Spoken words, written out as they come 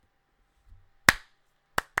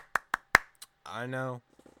I know,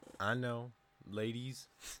 ladies,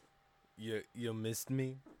 you missed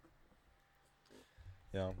me.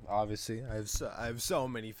 Obviously, I have so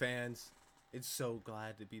many fans. It's so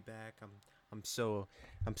glad to be back. I'm so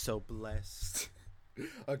I'm so blessed.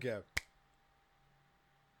 Okay,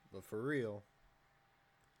 but for real,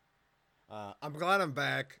 I'm glad I'm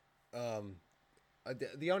back. Um,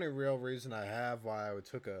 the only real reason I have why I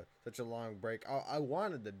took such a long break, I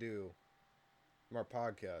wanted to do more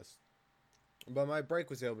podcasts, but my break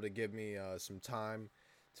was able to give me some time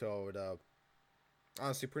to I would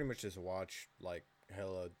honestly pretty much just watch like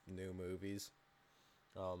hella new movies.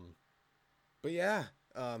 Um, but yeah.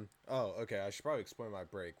 Oh, okay. I should probably explain my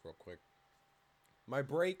break real quick. My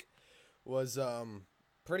break was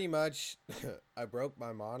pretty much I broke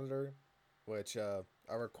my monitor, which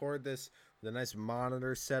I record this with a nice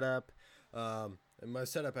monitor setup. And my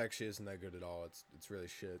setup actually isn't that good at all. It's really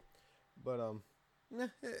shit. But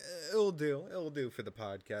it'll do. It'll do for the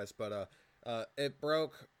podcast. But it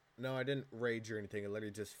broke. No, I didn't rage or anything. It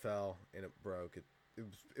literally just fell and it broke.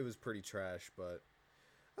 It was pretty trash, but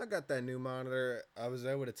I got that new monitor. I was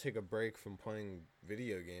able to take a break from playing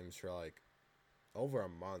video games for like over a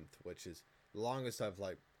month, which is the longest I've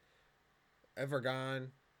like ever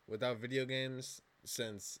gone without video games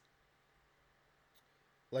since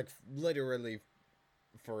like literally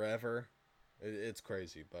forever. It's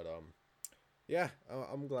crazy, but yeah,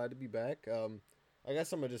 I'm glad to be back. I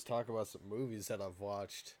guess I'm gonna just talk about some movies that I've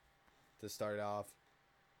watched to start off,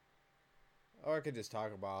 or I could just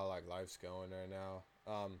talk about how, like life's going right now.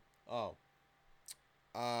 Oh,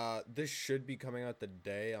 this should be coming out the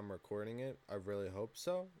day I'm recording it. I really hope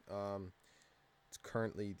so. It's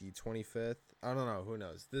currently the 25th. I don't know. Who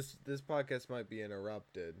knows? This podcast might be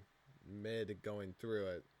interrupted mid going through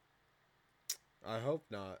it. I hope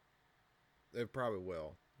not. It probably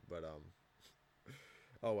will, but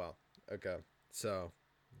oh well. Okay. So,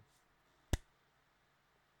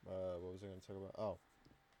 what was I gonna talk about? Oh,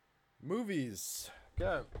 movies.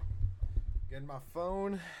 Okay. Getting my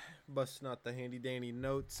phone, busting out the handy dandy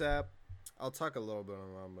notes app. I'll talk a little bit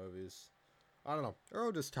about movies. I don't know, or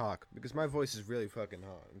I'll just talk because my voice is really fucking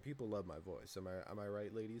hot and people love my voice. Am I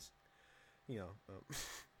right, ladies? You know,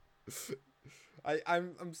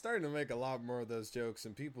 I'm starting to make a lot more of those jokes,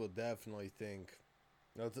 and people definitely think.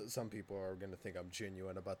 Some people are gonna think I'm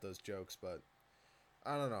genuine about those jokes, but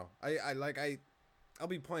I don't know. I'll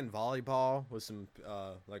be playing volleyball with some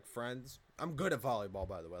like friends. I'm good at volleyball,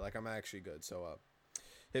 by the way. Like I'm actually good. So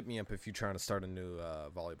hit me up if you're trying to start a new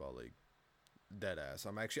volleyball league. Dead ass.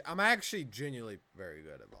 I'm actually genuinely very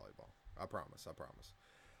good at volleyball. I promise. I promise.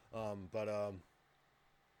 But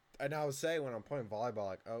and I would say when I'm playing volleyball,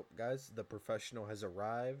 like, oh guys, the professional has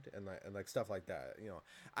arrived, and stuff like that.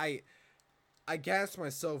 I I gas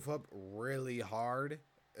myself up really hard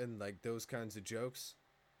in like those kinds of jokes.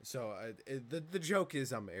 So the joke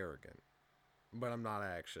is I'm arrogant, but I'm not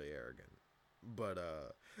actually arrogant. But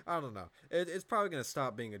I don't know. It's probably gonna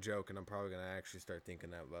stop being a joke, and I'm probably gonna actually start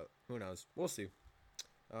thinking that. But who knows? We'll see.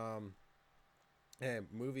 Um, hey,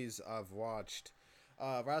 movies I've watched.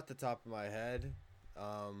 Right at the top of my head,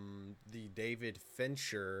 the David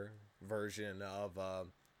Fincher version of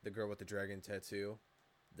the girl with the dragon tattoo.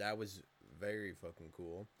 That was very fucking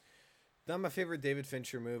cool. Not my favorite David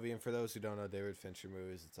Fincher movie, and for those who don't know David Fincher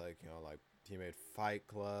movies, it's like like he made Fight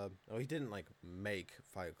Club. Oh, he didn't like make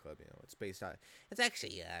Fight Club. It's based on. It's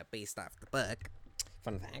actually based off the book.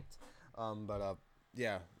 Fun fact. But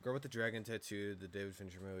yeah, Girl with the Dragon Tattoo, the David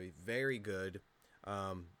Fincher movie, very good.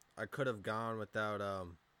 I could have gone without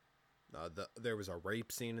there was a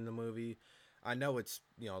rape scene in the movie. I know it's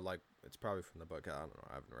like it's probably from the book. I don't know.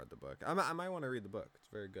 I haven't read the book. I might want to read the book. It's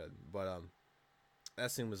very good, but that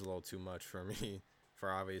scene was a little too much for me for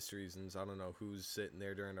obvious reasons. I don't know who's sitting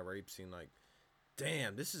there during a rape scene like,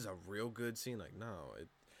 damn, this is a real good scene. Like, no,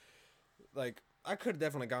 like I could have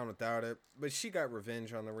definitely gone without it, but she got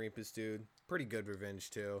revenge on the rapist dude. Pretty good revenge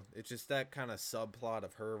too. It's just that kind of subplot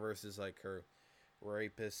of her versus like her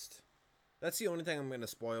rapist. That's the only thing I'm gonna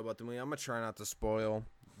spoil about the movie. I'm gonna try not to spoil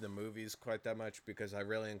the movies quite that much because I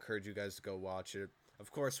really encourage you guys to go watch it.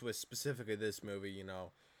 Of course, with specifically this movie,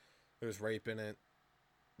 there's rape in it.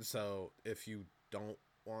 So if you don't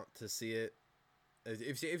want to see it,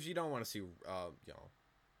 if you don't want to see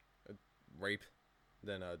rape,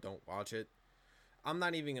 then don't watch it. I'm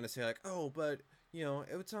not even gonna say like, oh, but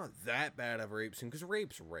it's not that bad of a rape scene because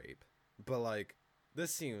rape's rape. But like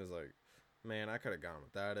this scene was like, man, I could have gone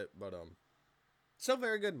without it, but still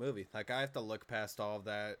very good movie. Like I have to look past all of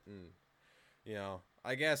that, and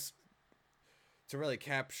I guess to really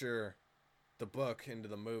capture the book into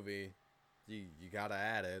the movie, you gotta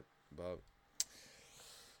add it. But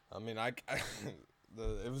I mean,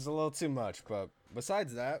 it was a little too much, but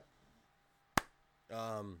besides that,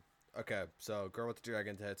 okay, so Girl with the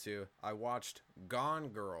Dragon Tattoo. I watched Gone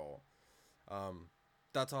Girl. Um,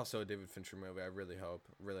 that's also a David Fincher movie. I really hope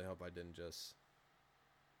I didn't just.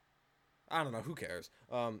 I don't know. Who cares?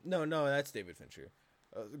 No, that's David Fincher.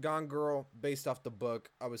 Gone Girl, based off the book.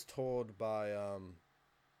 I was told by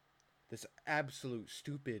this absolute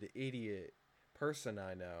stupid idiot person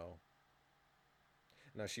I know.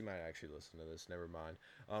 No, she might actually listen to this. Never mind.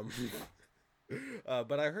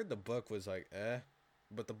 But I heard the book was like,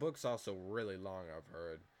 but the book's also really long. I've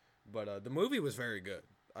heard, but the movie was very good.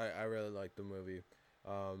 I really liked the movie.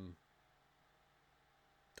 Um,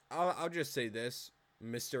 I'll just say this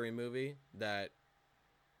mystery movie that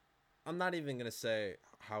I'm not even gonna say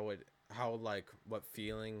how like what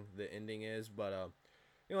feeling the ending is, but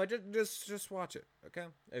just watch it, okay?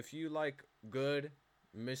 If you like good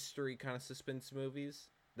mystery kind of suspense movies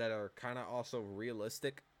that are kind of also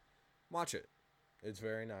realistic, watch it. It's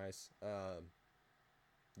very nice.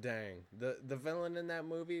 Dang, the villain in that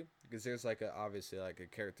movie, because there's like obviously like a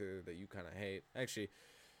character that you kind of hate. Actually,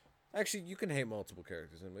 you can hate multiple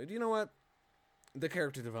characters in the movie. You know what? The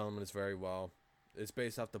character development is very well. It's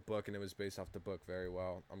based off the book, and it was based off the book very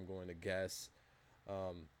well. I'm going to guess.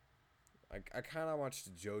 Um, I kind of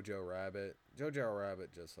watched Jojo Rabbit. Jojo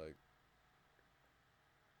Rabbit just like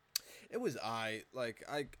it was I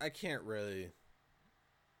can't really.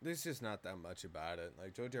 There's just not that much about it.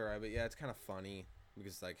 Like Jojo Rabbit, yeah, it's kind of funny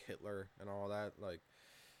because like Hitler and all that. Like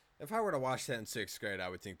if I were to watch that in sixth grade, I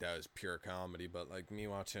would think that was pure comedy. But like me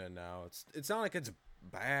watching it now, it's not like it's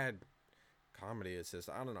bad comedy. It's just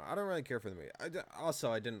I don't know. I don't really care for the movie. I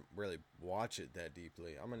didn't really watch it that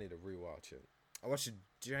deeply. I'm gonna need to rewatch it. I watched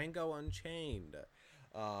Django Unchained.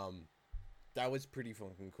 That was pretty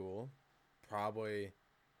fucking cool. Probably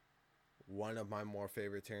one of my more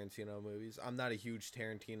favorite Tarantino movies. I'm not a huge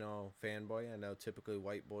Tarantino fanboy. I know typically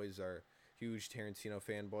white boys are huge Tarantino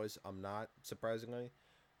fanboys. I'm not, surprisingly.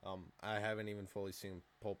 I haven't even fully seen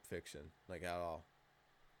Pulp Fiction, like at all.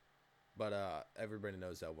 But everybody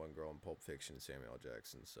knows that one girl in Pulp Fiction, Samuel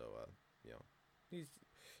Jackson. So you know, he's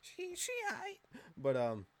she I.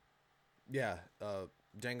 But yeah,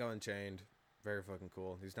 Django Unchained, very fucking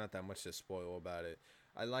cool. There's not that much to spoil about it.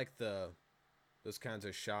 I like those kinds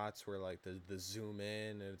of shots where like the zoom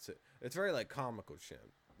in, and it's very like comical shit.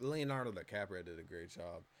 Leonardo DiCaprio did a great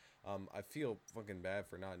job. I feel fucking bad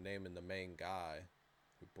for not naming the main guy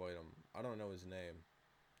who played him. I don't know his name.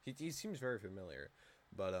 He seems very familiar,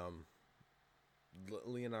 but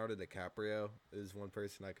Leonardo DiCaprio is one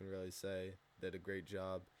person I can really say did a great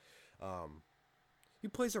job. He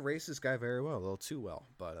plays a racist guy very well, a little too well,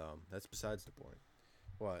 but that's besides the point.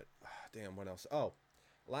 What? Damn, what else? Oh,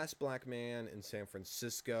 Last Black Man in San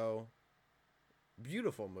Francisco.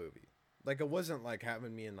 Beautiful movie. Like it wasn't like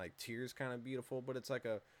having me in like tears kind of beautiful, but it's like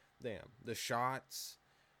a damn, the shots,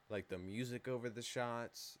 like the music over the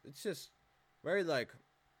shots. It's just very like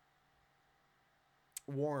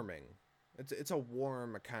warming. It's a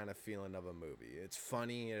warm kind of feeling of a movie. It's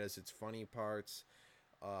funny. It has its funny parts.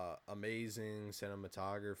 Amazing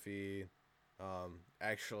cinematography.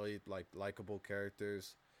 Actually like likable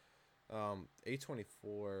characters.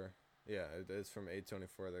 A24. Yeah, it's from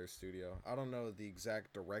A24, their studio. I don't know the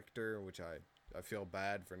exact director, which I feel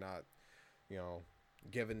bad for not,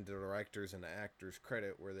 giving the directors and the actors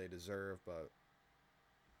credit where they deserve, but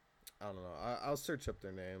I don't know. I'll search up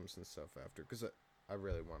their names and stuff after, because I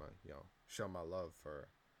really want to, show my love for,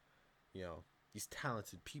 these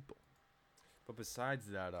talented people. But besides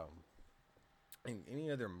that, any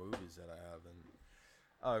other movies that I haven't,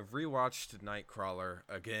 I've rewatched Nightcrawler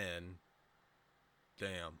again.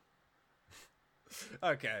 Damn.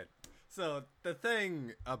 Okay, so the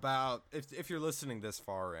thing about if you're listening this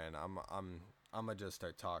far in, I'm gonna just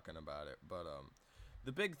start talking about it. But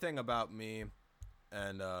the big thing about me,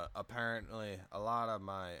 and apparently a lot of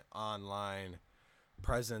my online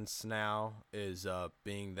presence now is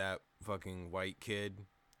being that fucking white kid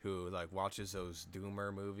who like watches those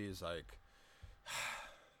doomer movies. Like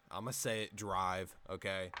I'm gonna say it, Drive.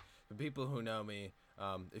 Okay, the people who know me,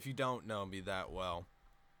 if you don't know me that well.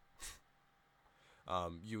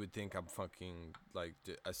 You would think I'm fucking, like,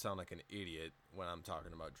 I sound like an idiot when I'm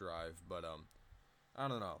talking about Drive, but, I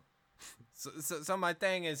don't know. So my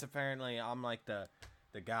thing is, apparently, I'm, like, the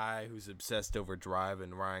guy who's obsessed over Drive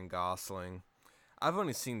and Ryan Gosling. I've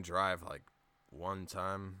only seen Drive, like, one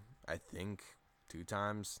time, I think, 2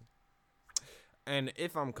 times. And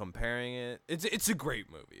if I'm comparing it, it's a great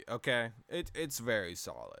movie, okay? It's very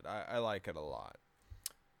solid. I like it a lot.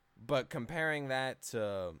 But comparing that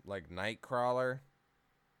to, like, Nightcrawler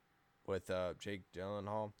with Jake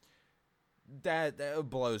Gyllenhaal, that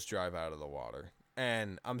blows Drive out of the water.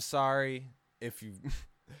 And I'm sorry if you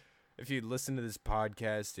if you listen to this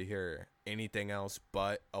podcast to hear anything else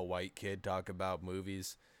but a white kid talk about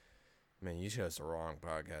movies, man, you chose the wrong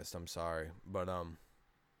podcast. I'm sorry, but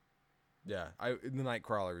yeah, the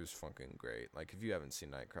Nightcrawler is fucking great. Like, if you haven't seen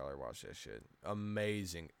Nightcrawler, watch that shit.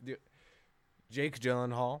 Amazing. Dude, Jake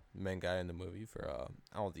Gyllenhaal, main guy in the movie, for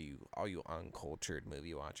all you uncultured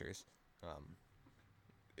movie watchers.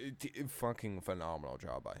 Fucking phenomenal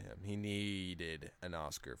job by him. He needed an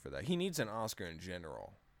Oscar for that. He needs an Oscar in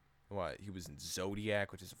general. What? He was in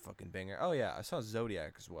Zodiac, which is a fucking banger. Oh yeah, I saw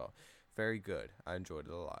Zodiac as well. Very good. I enjoyed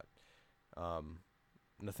it a lot.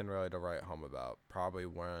 Nothing really to write home about. Probably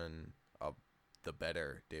one of the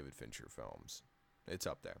better David Fincher films. It's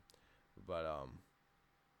up there. But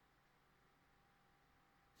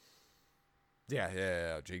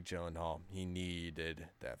yeah, Jake Gyllenhaal. He needed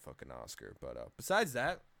that fucking Oscar. But besides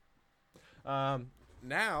that,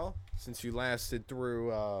 now, since you lasted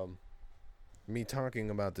through me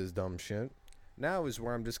talking about this dumb shit, now is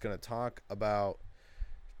where I'm just gonna talk about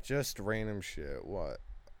just random shit. What?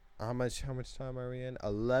 How much time are we in?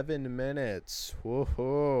 11 minutes.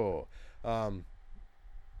 Whoa. Honestly,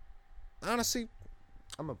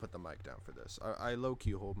 I'm gonna put the mic down for this. I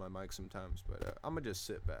low-key hold my mic sometimes, but I'm gonna just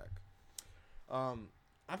sit back.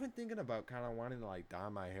 I've been thinking about kind of wanting to like dye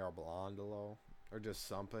my hair blonde a little, or just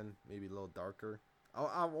something maybe a little darker.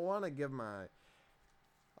 I want to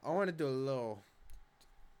do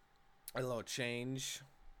a little change,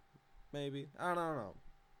 maybe. I don't know,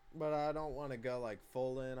 but I don't want to go like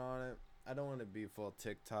full in on it. I don't want to be full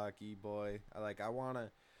TikTok-y boy. I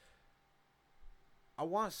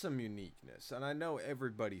want some uniqueness, and I know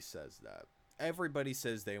everybody says that. Everybody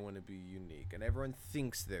says they want to be unique, and everyone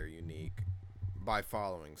thinks they're unique by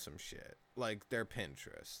following some shit, like their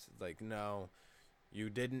Pinterest. Like, no, you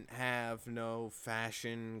didn't have no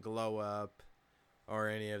fashion glow up or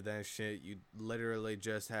any of that shit. You literally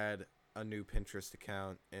just had a new Pinterest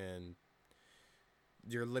account, and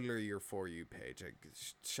you're literally your For You page. Like,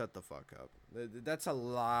 shut the fuck up. That's a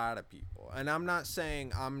lot of people, and I'm not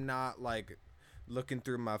saying I'm not like looking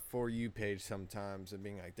through my For You page sometimes and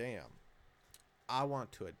being like, damn, I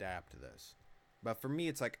want to adapt to this. But for me,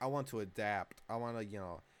 it's like, I want to adapt. I want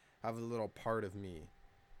to, have a little part of me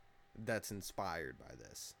that's inspired by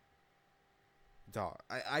this. Dog,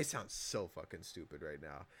 I sound so fucking stupid right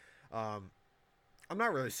now. I'm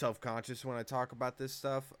not really self-conscious when I talk about this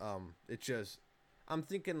stuff. It's just, I'm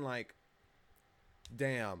thinking like,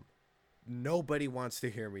 damn, nobody wants to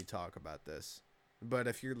hear me talk about this. But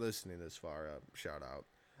if you're listening this far, shout out.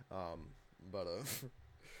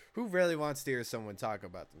 Who really wants to hear someone talk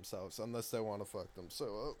about themselves unless they want to fuck them?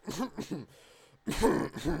 So,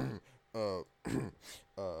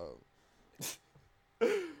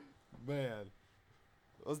 man,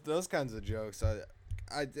 those kinds of jokes,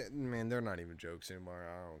 man, they're not even jokes anymore.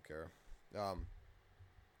 I don't care.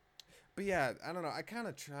 But yeah, I don't know. I kind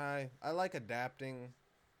of try. I like adapting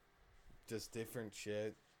just different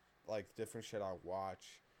shit, like different shit I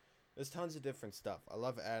watch. There's tons of different stuff. I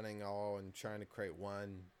love adding all and trying to create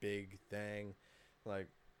one big thing. Like,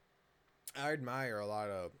 I admire a lot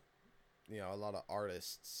of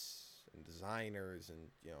artists and designers and,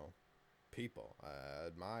 people. I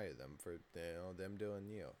admire them for, them doing,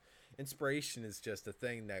 inspiration is just a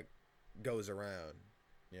thing that goes around,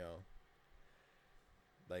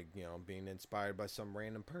 like, being inspired by some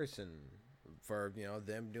random person for,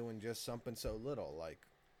 them doing just something so little. Like,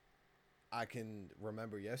 I can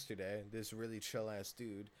remember yesterday, this really chill-ass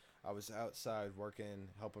dude, I was outside working,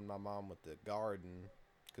 helping my mom with the garden,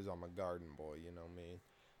 because I'm a garden boy, you know me.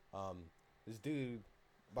 This dude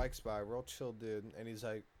bikes by, real chill dude, and he's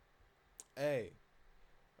like, hey,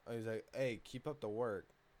 keep up the work.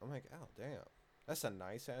 I'm like, oh, damn, that's a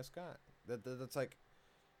nice-ass guy. That's like,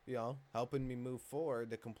 helping me move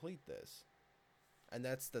forward to complete this. And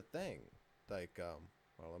that's the thing. Like,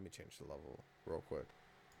 well, let me change the level real quick.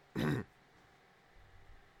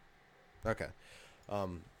 Okay.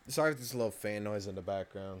 Sorry if there's a little fan noise in the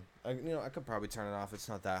background. I could probably turn it off. It's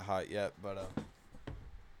not that hot yet, but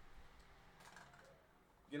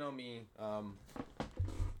you know me,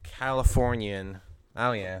 Californian.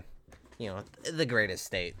 Oh yeah, the greatest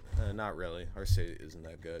state. Not really. Our state isn't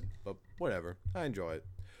that good, but whatever. I enjoy it.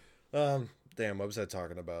 Damn, what was I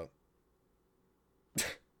talking about?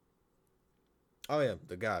 Oh yeah,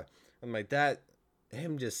 the guy. I'm like that.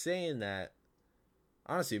 Him just saying that.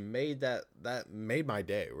 Honestly, made my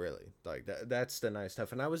day, really. Like, that's the nice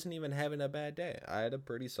stuff. And I wasn't even having a bad day. I had a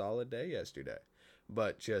pretty solid day yesterday.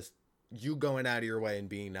 But just you going out of your way and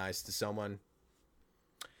being nice to someone,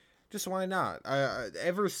 Just why not?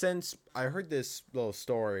 Ever since I heard this little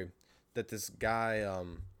story that this guy,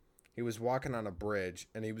 he was walking on a bridge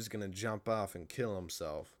and he was gonna jump off and kill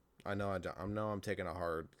himself. I know I'm taking a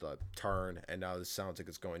hard turn, and now this sounds like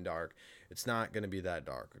it's going dark. It's not gonna be that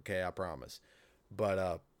dark, okay? I promise.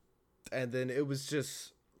 But and then it was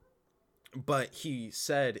just, but he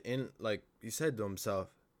said to himself,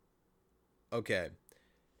 okay,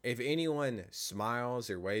 if anyone smiles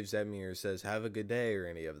or waves at me or says have a good day or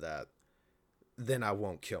any of that, then I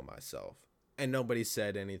won't kill myself. And nobody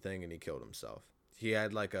said anything, and he killed himself. He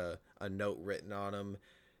had like a note written on him,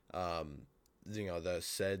 that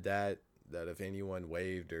said that if anyone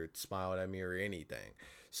waved or smiled at me or anything.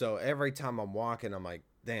 So every time I'm walking, I'm like,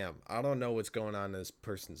 damn, I don't know what's going on in this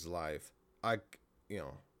person's life. I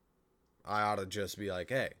ought to just be like,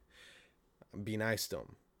 hey, be nice to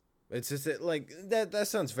him. It's just like that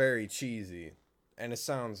sounds very cheesy, and it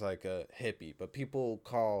sounds like a hippie, but people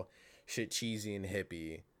call shit cheesy and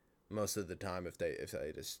hippie most of the time if they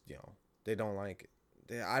just, they don't like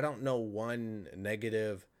it. I don't know one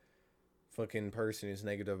negative fucking person who's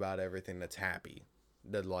negative about everything that's happy,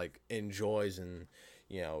 that like enjoys and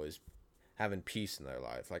is having peace in their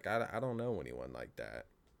life. Like I don't know anyone like that.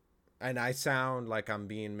 And I sound like I'm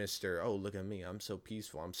being Mr. Oh, look at me, I'm so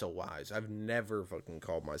peaceful, I'm so wise. I've never fucking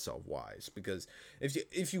called myself wise, because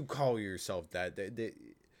if you call yourself that,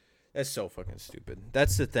 that's so fucking stupid.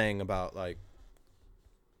 That's the thing about like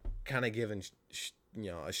kind of giving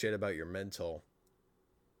a shit about your mental.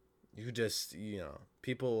 You just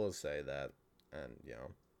people will say that, and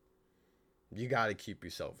you got to keep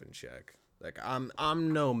yourself in check. Like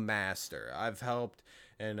I'm no master. I've helped,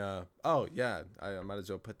 and oh yeah, I might as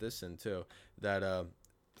well put this in too. That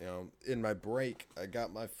in my break, I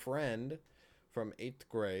got my friend from 8th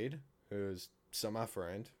grade, who's my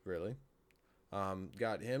friend really.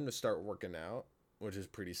 Got him to start working out, which is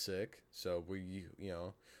pretty sick. So we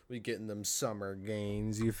getting them summer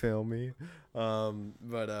gains. You feel me?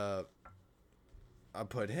 But I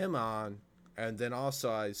put him on, and then also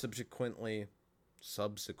I subsequently.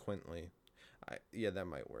 That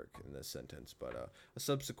might work in this sentence, but I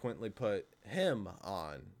subsequently put him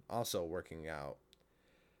on, also working out.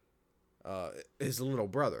 His little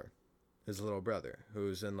brother,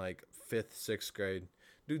 who's in like 5th, 6th grade.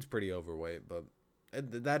 Dude's pretty overweight, but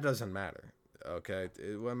that doesn't matter. Okay,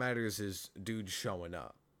 what matters is dude showing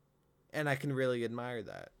up, and I can really admire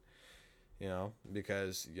that.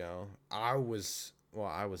 Because I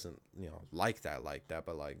wasn't like that,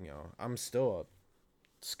 but like I'm still a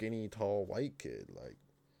skinny, tall, white kid. Like,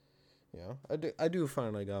 I do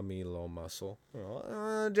find I got me a little muscle.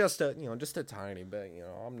 Just a tiny bit.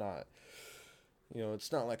 I'm not.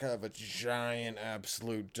 It's not like I have a giant,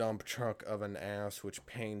 absolute dump truck of an ass which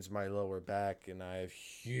pains my lower back, and I have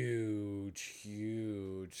huge,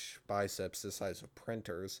 huge biceps the size of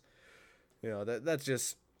printers. That's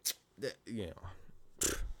just.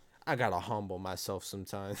 I gotta humble myself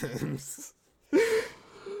sometimes.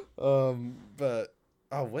 But.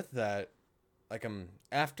 Oh, with that, like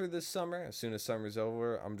after this summer, as soon as summer's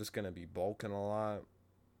over, I'm just gonna be bulking a lot,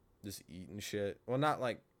 just eating shit. Well, not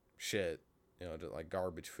like shit, just like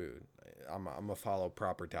garbage food. I'm gonna follow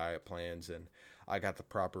proper diet plans, and I got the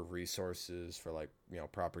proper resources for like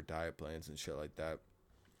proper diet plans and shit like that.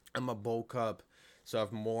 I'm gonna bulk up, so I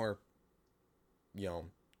have more,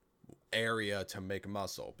 area to make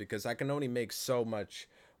muscle, because I can only make so much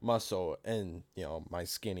muscle in my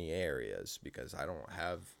skinny areas, because I don't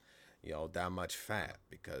have that much fat,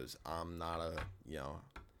 because I'm not a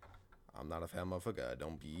fat motherfucker. I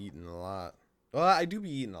don't be eating a lot. Well, I do be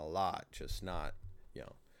eating a lot, just not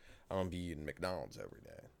I don't be eating McDonald's every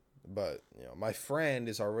day. But my friend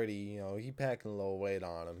is already he packing a little weight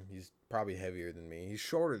on him. He's probably heavier than me. He's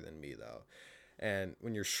shorter than me though, and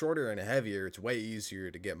when you're shorter and heavier, it's way easier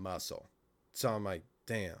to get muscle. So I'm like,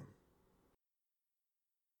 damn.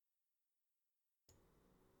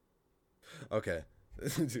 Okay.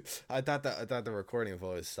 I thought the recording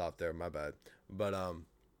voice stopped there. My bad. But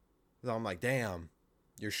so I'm like, damn,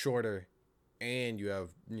 you're shorter, and you have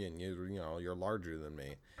you're larger than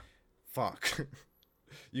me. Fuck.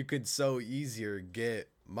 You could so easier get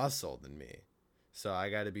muscle than me. So I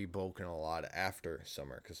got to be bulking a lot after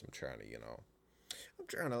summer, because I'm trying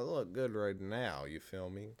to look good right now. You feel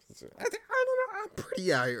me? I don't know. I'm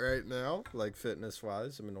pretty out right now, like fitness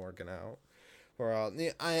wise. I've been working out.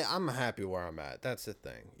 I'm happy where I'm at. That's the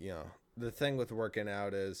thing. The thing with working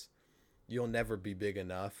out is you'll never be big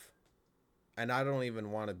enough. And I don't even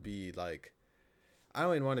want to be like, I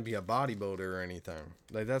don't even want to be a bodybuilder or anything.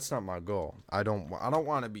 Like, that's not my goal. I don't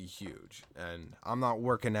want to be huge. And I'm not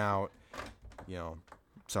working out,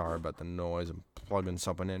 sorry about the noise. I'm plugging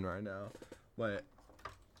something in right now. But,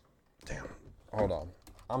 damn, hold on.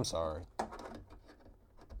 I'm sorry.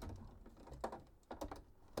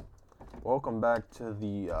 Welcome back to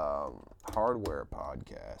the hardware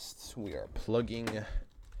podcast. We are plugging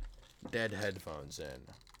dead headphones in.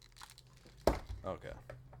 Okay.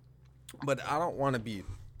 But I don't want to be,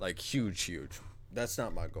 like, huge. That's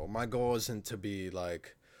not my goal. My goal isn't to be,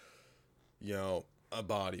 like, you know, a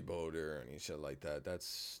bodybuilder or any shit like that.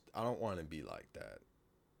 I don't want to be like that.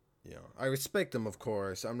 You know, I respect them, of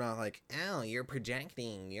course. I'm not like, oh, you're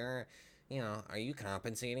projecting. Are you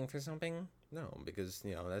compensating for something? No, because,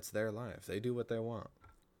 you know, that's their life. They do what they want.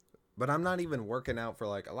 But I'm not even working out for,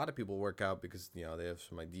 like, a lot of people work out because, you know, they have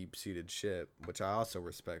some, like, deep-seated shit, which I also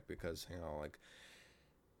respect because, you know, like,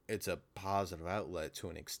 it's a positive outlet to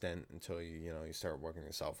an extent until you start working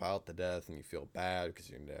yourself out to death and you feel bad because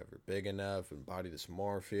you're never big enough, and body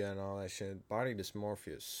dysmorphia and all that shit. Body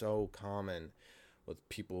dysmorphia is so common with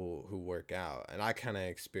people who work out, and I kind of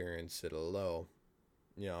experience it a little.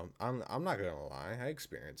 You know, I'm not gonna lie, I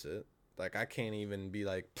experience it. Like, I can't even be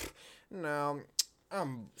like, no,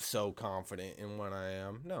 I'm so confident in what I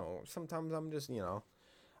am. No, sometimes I'm just not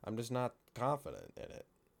confident in it.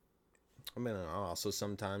 I mean, also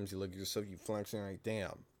sometimes you look at yourself, you flex, and you're like,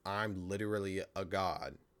 damn, I'm literally a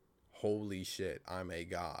god. Holy shit, I'm a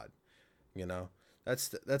god. You know, that's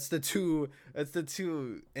the two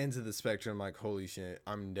ends of the spectrum. Like, holy shit,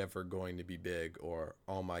 I'm never going to be big, or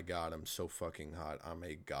oh my god, I'm so fucking hot, I'm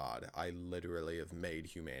a god. I literally have made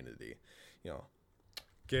humanity. You know,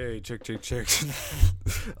 gay chick.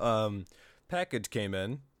 Package came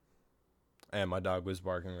in, and my dog was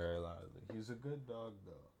barking very loudly. He's a good dog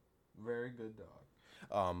though. Very good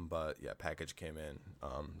dog. But yeah, package came in.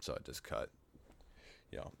 So I just cut.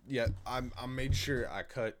 Yeah, I made sure I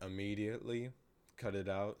cut immediately. Cut it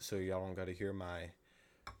out so y'all don't gotta hear my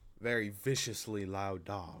very viciously loud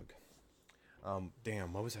dog.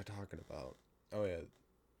 Damn, what was I talking about? Oh yeah,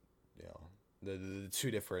 the two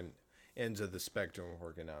different ends of the spectrum of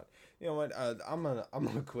working out. You know what? I'm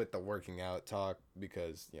gonna quit the working out talk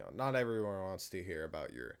because not everyone wants to hear about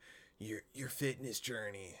your fitness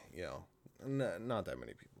journey. Not that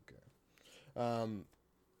many people care.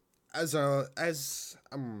 As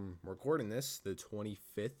I'm recording this, the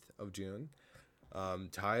 25th of June,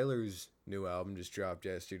 Tyler's new album just dropped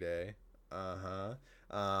yesterday.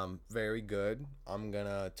 Very good. I'm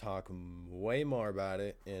gonna talk way more about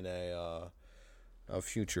it in a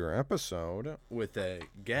future episode with a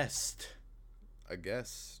guest.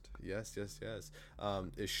 Yes.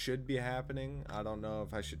 It should be happening. I don't know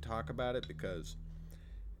if I should talk about it because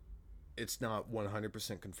it's not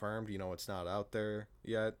 100% confirmed. It's not out there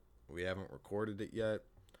yet. We haven't recorded it yet.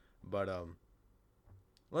 But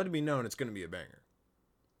let it be known it's going to be a banger.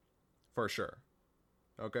 For sure.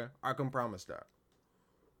 Okay? I can promise that.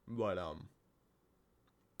 But,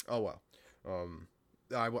 oh well.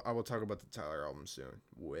 I will talk about the Tyler album soon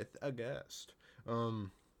with a guest.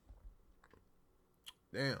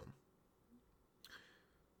 Damn.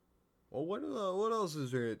 Well, what else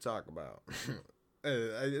is there to talk about?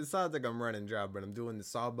 It sounds like I'm running dry, but I'm doing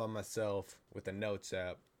this all by myself with a notes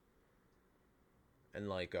app.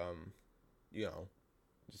 And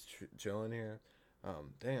just chilling here.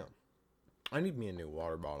 Damn. I need me a new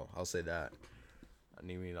water bottle. I'll say that. I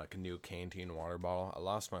need me like a new canteen water bottle. I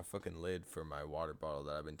lost my fucking lid for my water bottle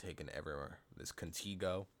that I've been taking everywhere. This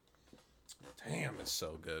Contigo. Damn, it's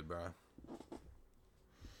so good, bro.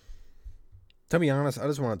 To be honest, I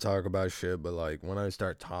just want to talk about shit, but like when I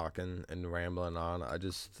start talking and rambling on, I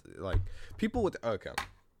just like people with okay.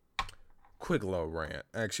 Quick little rant,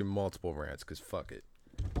 actually multiple rants, cause fuck it.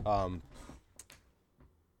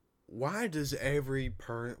 Why does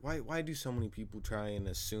why do so many people try and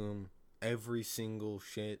assume every single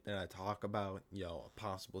shit that I talk about, a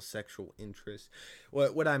possible sexual interest?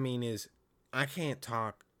 What I mean is, I can't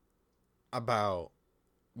talk about,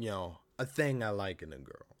 a thing I like in a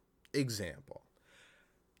girl. Example.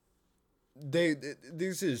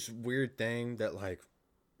 There's this weird thing that like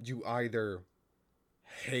you either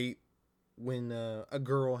hate when a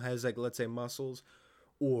girl has like, let's say, muscles,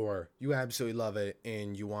 or you absolutely love it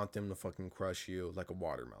and you want them to fucking crush you like a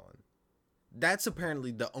watermelon. That's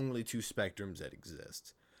apparently the only two spectrums that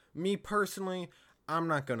exist. Me personally, I'm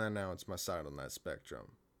not gonna announce my side on that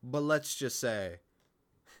spectrum, but let's just say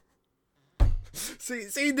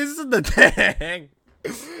see this is the thing.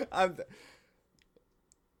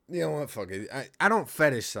 You know what, fuck it. I don't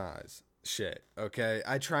fetishize shit, okay?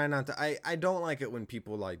 I try not to. I don't like it when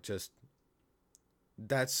people like just.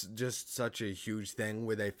 That's just such a huge thing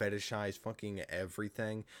where they fetishize fucking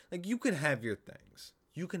everything. Like, you can have your things.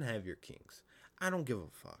 You can have your kinks. I don't give a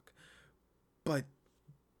fuck. But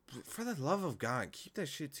for the love of God, keep that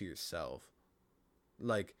shit to yourself.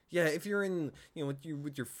 Like, yeah, if you're in,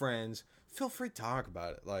 with your friends, feel free to talk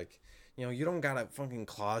about it. Like, you don't gotta fucking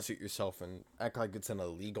closet yourself and act like it's an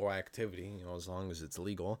illegal activity, as long as it's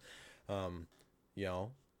legal. Um, you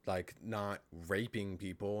know, like not raping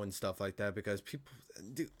people and stuff like that, because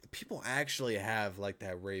people actually have like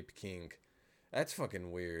that rape kink. That's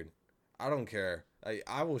fucking weird. I don't care.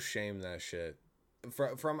 I will shame that shit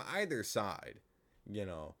from either side, you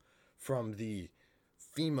know, from the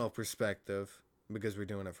female perspective, because we're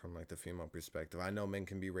doing it from like the female perspective. I know men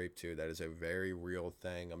can be raped too. That is a very real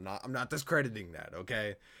thing. I'm not discrediting that,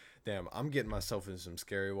 okay? Damn, I'm getting myself in some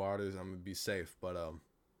scary waters. I'm gonna be safe, but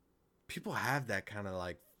people have that kind of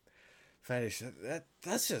like fetish.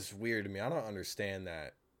 That's just weird to me. I don't understand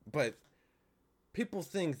that. But people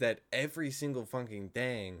think that every single fucking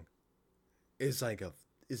thing is like a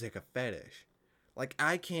fetish. Like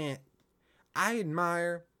I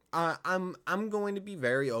admire. I'm going to be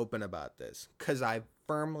very open about this because I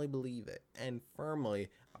firmly believe it and firmly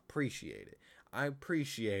appreciate it. I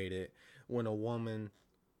appreciate it when a woman,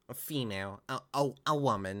 a female, a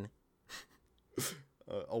woman,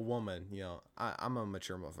 a woman. I'm a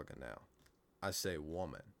mature motherfucker now. I say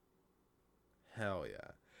woman. Hell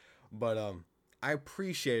yeah. But I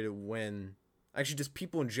appreciate it when actually just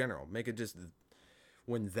people in general make it just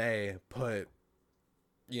when they put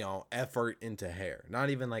effort into hair. Not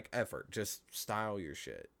even like effort, just style your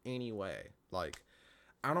shit anyway. Like,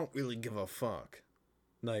 I don't really give a fuck.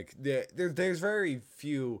 Like, there's very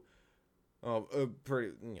few,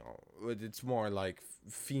 pretty, it's more like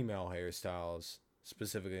female hairstyles,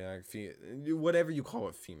 specifically, like, whatever you call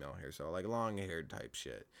it, female hairstyle, like long hair type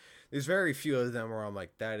shit. There's very few of them where I'm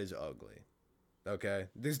like, that is ugly. Okay?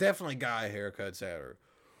 There's definitely guy haircuts that are,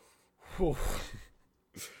 whew.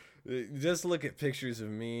 Just look at pictures of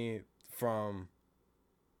me from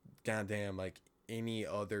goddamn like any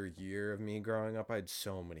other year of me growing up. I had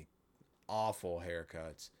so many awful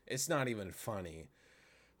haircuts. It's not even funny.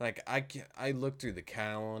 Like I look through the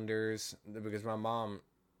calendars because my mom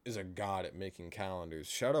is a god at making calendars.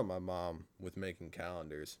 Shout out my mom with making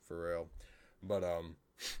calendars for real. But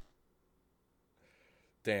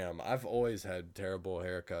damn, I've always had terrible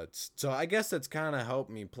haircuts. So I guess that's kind of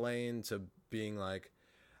helped me play into being like,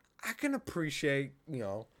 I can appreciate,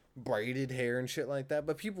 braided hair and shit like that,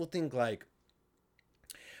 but people think like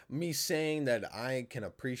me saying that I can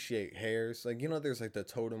appreciate hairs, like, there's like the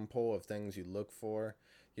totem pole of things you look for,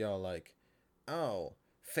 like, oh,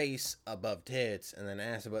 face above tits and then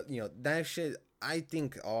ass above, that shit. I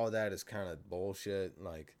think all that is kind of bullshit.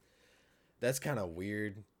 Like, that's kind of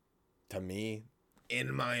weird to me,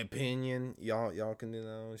 in my opinion. Y'all can do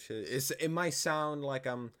that own shit. It might sound like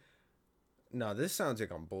no, this sounds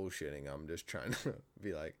like I'm bullshitting. I'm just trying to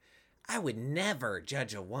be like, I would never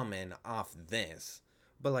judge a woman off this.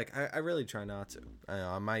 But, like, I really try not to.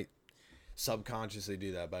 I might subconsciously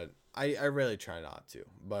do that, but I really try not to.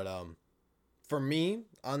 But, for me,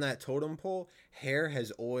 on that totem pole, hair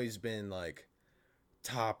has always been, like,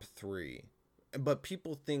 top 3. But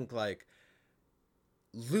people think, like,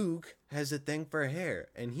 Luke has a thing for hair,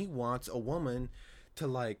 and he wants a woman to,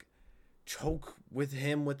 like, choke with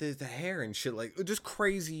him with his hair and shit, like just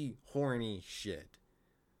crazy horny shit.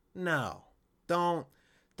 No, don't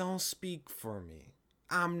speak for me.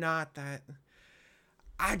 I'm not that.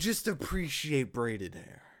 I just appreciate braided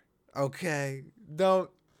hair. Okay,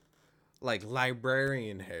 don't like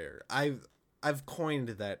librarian hair. I've coined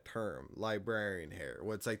that term, librarian hair.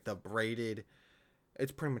 What's like the braided.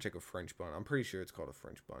 It's pretty much like a French bun. I'm pretty sure it's called a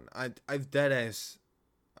French bun. I've dead ass.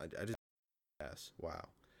 I just ass. Wow.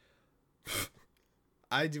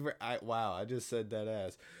 I just said that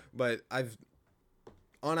ass. But I've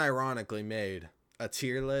unironically made a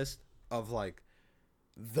tier list of like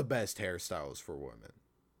the best hairstyles for women.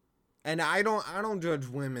 And I don't judge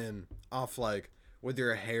women off like whether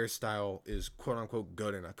their hairstyle is quote unquote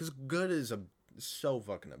good or not, cuz good is so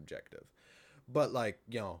fucking objective. But like,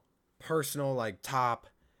 personal like top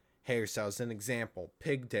hairstyles. An example,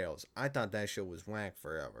 pigtails. I thought that shit was whack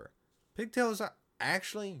forever. Pigtails are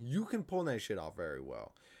actually, you can pull that shit off very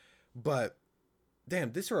well. But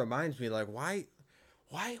damn, this reminds me, like, why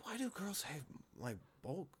do girls have like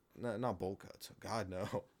not bowl cuts? God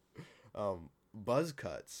no. Buzz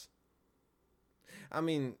cuts. I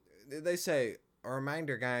mean, they say a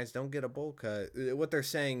reminder, guys, don't get a bowl cut. What they're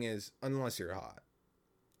saying is, unless you're hot,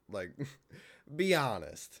 like, be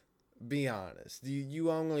honest.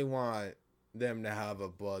 You only want them to have a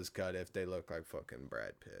buzz cut if they look like fucking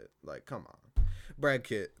Brad Pitt. Like, come on. Brad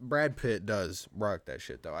Pitt does rock that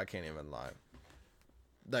shit, though. I can't even lie.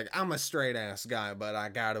 Like, I'm a straight ass guy, but I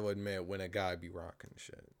gotta admit when a guy be rocking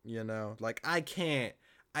shit, you know? Like, I can't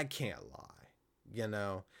lie, you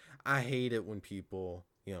know? I hate it when people,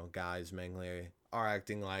 guys mainly, are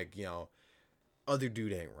acting like, other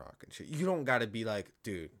dude ain't rocking shit. You don't gotta be like,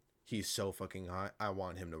 dude, he's so fucking hot, I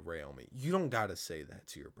want him to rail me. You don't gotta say that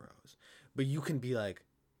to your bros. But you can be like,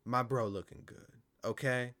 my bro looking good,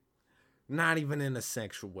 okay? Not even in a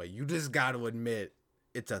sexual way. You just gotta admit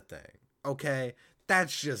it's a thing, okay?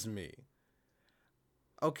 That's just me.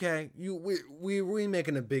 Okay, we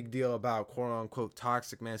making a big deal about quote unquote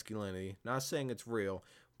toxic masculinity. Not saying it's real,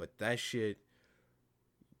 but that shit,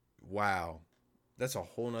 wow, that's a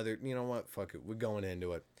whole nother. You know what? Fuck it, we're going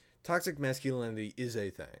into it. Toxic masculinity is a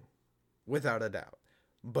thing, without a doubt.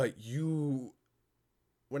 But you,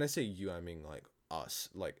 when I say you, I mean like us,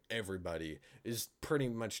 like everybody is pretty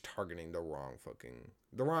much targeting the wrong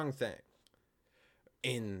thing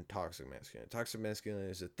in toxic masculinity. Toxic masculinity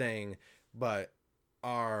is a thing, but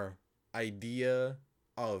our idea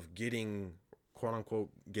of getting quote unquote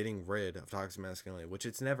getting rid of toxic masculinity, which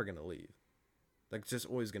it's never gonna leave. Like, it's just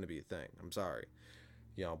always gonna be a thing. I'm sorry.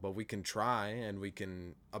 But we can try, and we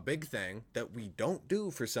can, a big thing that we don't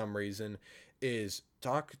do for some reason is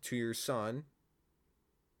talk to your son,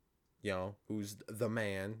 who's the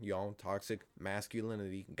man, toxic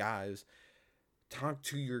masculinity guys, talk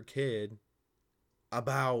to your kid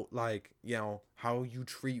about, like, how you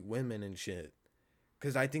treat women and shit.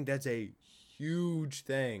 Because I think that's a huge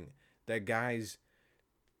thing that guys,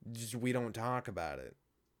 just, we don't talk about it.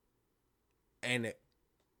 And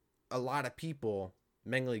a lot of people,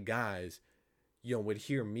 mainly guys, would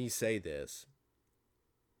hear me say this.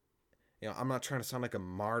 I'm not trying to sound like a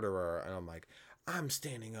martyr, and I'm like, I'm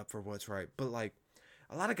standing up for what's right. But, like,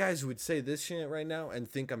 a lot of guys would say this shit right now and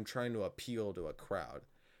think I'm trying to appeal to a crowd.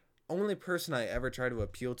 Only person I ever try to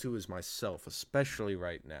appeal to is myself, especially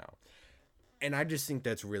right now. And I just think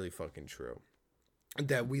that's really fucking true.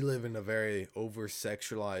 That we live in a very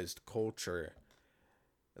over-sexualized culture.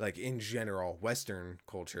 Like, in general, Western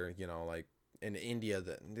culture, like, in India,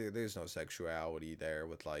 there's no sexuality there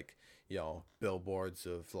with, like, billboards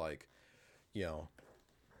of, like,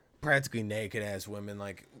 practically naked-ass women.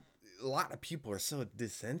 Like, a lot of people are so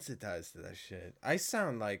desensitized to that shit. I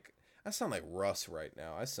sound like Russ right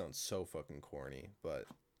now. I sound so fucking corny, but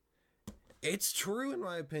it's true in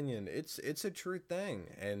my opinion. It's a true thing,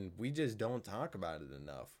 and we just don't talk about it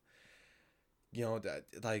enough. That,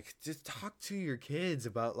 like, just talk to your kids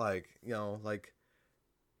about, like,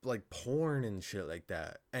 like porn and shit like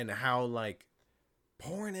that, and how, like,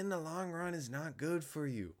 porn in the long run is not good for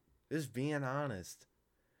you. Just being honest.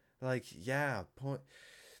 Like, yeah, porn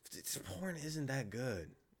isn't that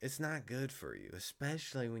good. It's not good for you,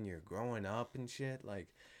 especially when you're growing up and shit.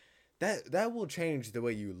 Like, that will change the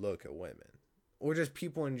way you look at women, or just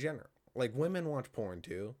people in general. Like, women watch porn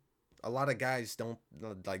too. A lot of guys don't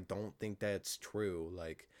think that's true.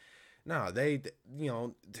 Like, no, they,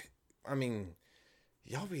 I mean,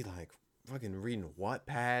 y'all be like fucking reading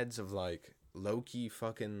Wattpads of, like, Loki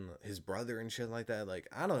fucking his brother and shit like that. Like,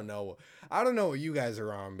 I don't know what you guys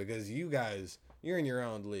are on, because you're in your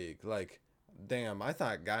own league. Like, damn, I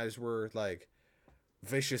thought guys were, like,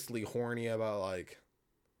 viciously horny about, like,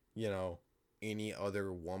 any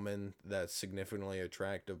other woman that's significantly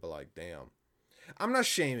attractive, but, like, damn. I'm not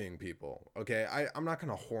shaming people, okay? I'm not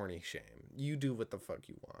gonna horny shame. You do what the fuck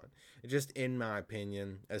you want. Just in my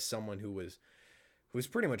opinion, as someone who's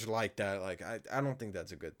pretty much like that, like, I don't think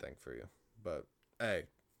that's a good thing for you. But, hey,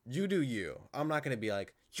 you do you. I'm not gonna be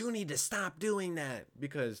like, you need to stop doing that,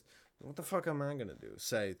 because what the fuck am I gonna do?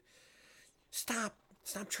 Say, stop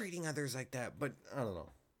treating others like that. But, I don't know.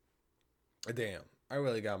 Damn, I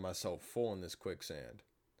really got myself full in this quicksand.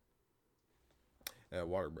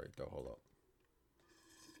 Water break, though, hold up.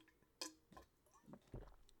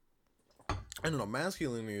 I don't know,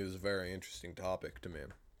 masculinity is a very interesting topic to me.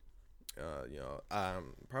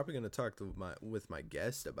 I'm probably gonna talk with my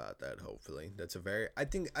guest about that. Hopefully,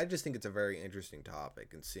 I just think it's a very interesting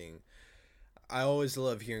topic, and seeing. I always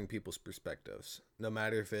love hearing people's perspectives, no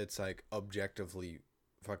matter if it's, like, objectively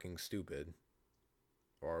fucking stupid,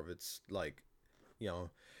 or if it's, like,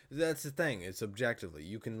 that's the thing. It's objectively,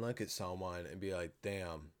 you can look at someone and be like,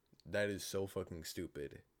 damn, that is so fucking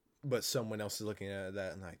stupid, but someone else is looking at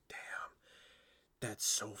that and like, damn, that's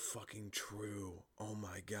so fucking true. Oh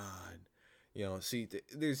my god. See,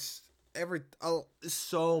 there's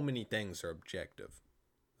so many things are objective.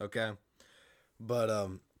 Okay?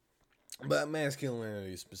 But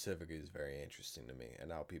masculinity specifically is very interesting to me,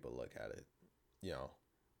 and how people look at it.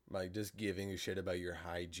 Like, just giving a shit about your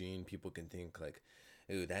hygiene, people can think like,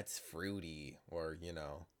 ooh, that's fruity, or,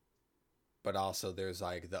 but also there's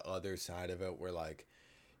like the other side of it where like,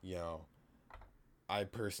 you know, I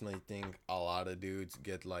personally think a lot of dudes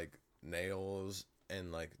get like nails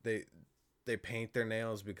and like they paint their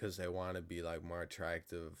nails because they want to be like more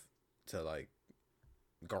attractive to like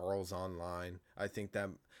girls online. I think that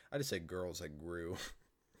I just say girls like grew.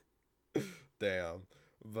 Damn.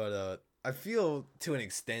 But I feel to an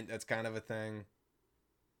extent that's kind of a thing.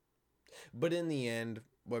 But in the end,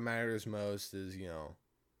 what matters most is, you know,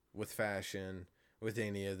 with fashion, with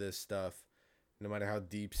any of this stuff, no matter how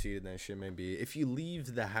deep seated that shit may be, if you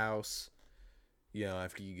leave the house, you know,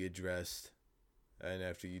 after you get dressed and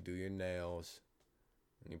after you do your nails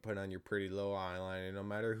and you put on your pretty little eyeliner, no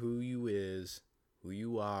matter who you is, who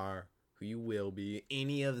you are, who you will be,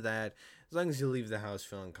 any of that, as long as you leave the house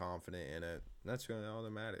feeling confident in it, that's really all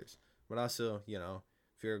that matters. But also, you know,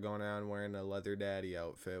 if you're going out wearing a leather daddy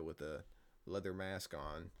outfit with a leather mask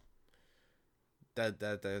on,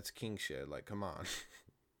 that's king shit. Like, come on.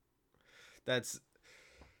 that's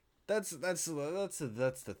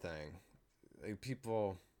the thing. Like,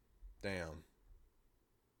 people, damn.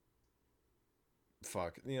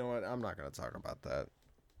 Fuck. You know what? I'm not gonna talk about that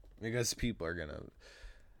because people are gonna.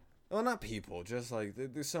 Well, not people. Just like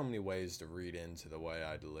there's so many ways to read into the way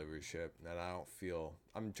I deliver shit that I don't feel.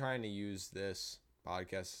 I'm trying to use this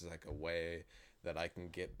podcast as like a way that I can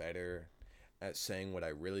get better at saying what I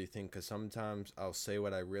really think, because sometimes I'll say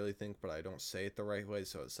what I really think, but I don't say it the right way,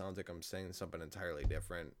 so it sounds like I'm saying something entirely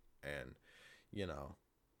different. And, you know,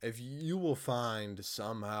 if you will find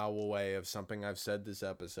somehow a way of something I've said this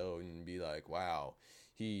episode and be like, wow,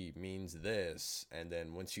 he means this, and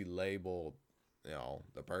then once you label, you know,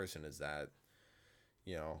 the person as that,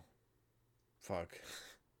 you know, fuck.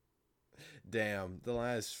 Damn, the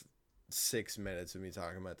last 6 minutes of me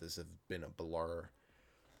talking about this have been a blur.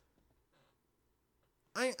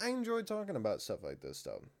 I enjoy talking about stuff like this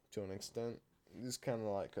though, to an extent. It's kind of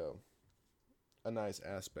like a nice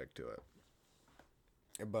aspect to it.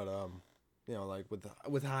 But you know, like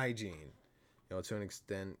with hygiene, you know, to an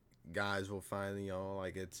extent, guys will find, you know,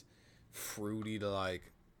 like it's fruity to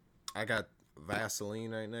like. I got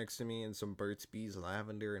Vaseline right next to me and some Burt's Bees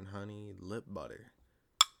lavender and honey lip butter.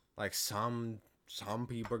 Like some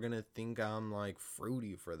people are gonna think I'm like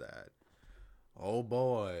fruity for that. Oh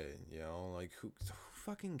boy, you know, like who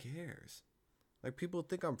fucking cares? Like, people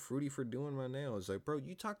think I'm fruity for doing my nails. Like, bro,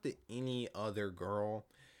 you talk to any other girl,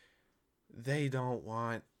 they don't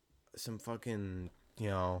want some fucking, you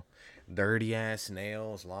know, dirty ass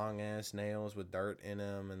nails, long ass nails with dirt in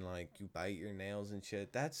them, and like you bite your nails and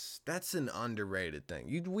shit. That's an underrated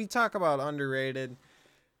thing. We talk about underrated.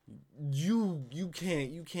 You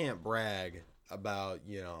can't brag about,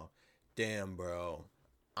 you know, damn, bro,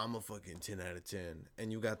 I'm a fucking 10 out of 10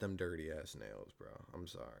 and you got them dirty ass nails, bro. I'm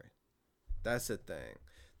sorry. That's the thing.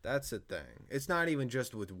 That's the thing. It's not even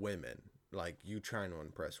just with women, like you trying to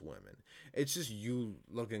impress women. It's just you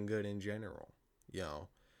looking good in general. You know,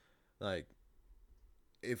 like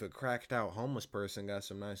if a cracked out homeless person got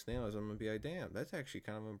some nice nails, I'm gonna be like, damn, that's actually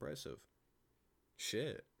kind of impressive.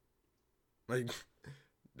 Shit. Like,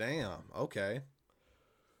 damn. Okay.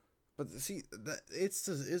 But see, it's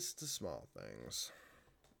the small things.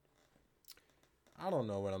 I don't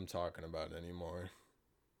know what I'm talking about anymore.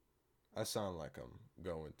 I sound like I'm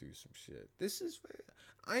going through some shit.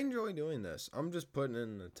 I enjoy doing this. I'm just putting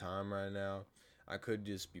in the time right now. I could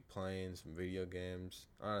just be playing some video games.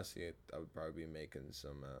 Honestly, I would probably be making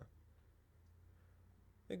some,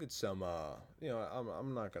 you know,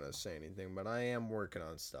 I'm not gonna say anything, but I am working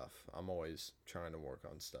on stuff. I'm always trying to work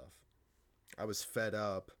on stuff. I was fed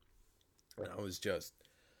up, and I was just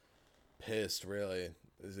pissed, really.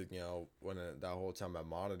 Is it, you know, when that whole time my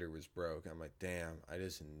monitor was broke, I'm like, damn, I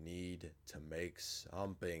just need to make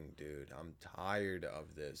something, dude. I'm tired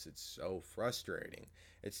of this. It's so frustrating.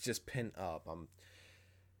 It's just pent up.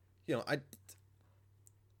 You know,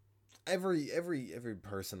 every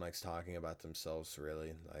person likes talking about themselves,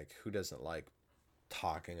 really. Like, who doesn't like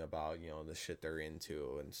talking about, you know, the shit they're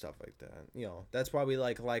into and stuff like that? You know, that's why we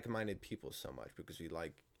like-minded people so much, because we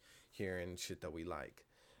like hearing shit that we like.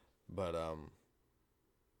 But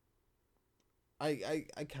I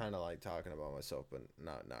kind of like talking about myself, but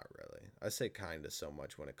not really. I say kind of so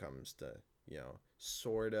much when it comes to, you know,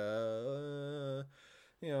 sort of,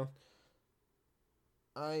 you know,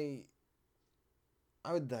 I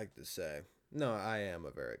would like to say, no, I am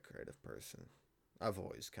a very creative person. I've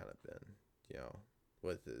always kind of been, you know,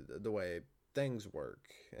 with the way things work,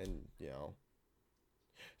 and, you know,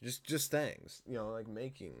 just things, you know, like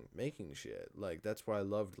making shit. Like, that's why I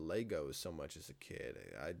loved Legos so much as a kid.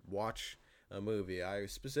 I'd watch a movie. I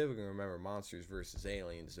specifically remember Monsters vs.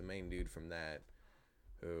 Aliens, the main dude from that,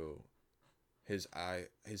 who His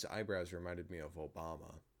eyebrows reminded me of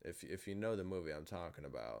Obama. If you know the movie I'm talking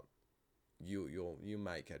about, you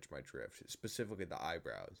might catch my drift. Specifically the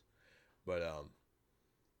eyebrows. But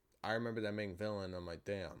I remember that main villain. I'm like,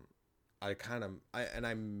 damn.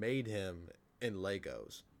 I made him in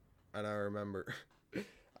Legos, and I remember,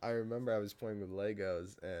 I was playing with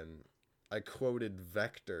Legos, and I quoted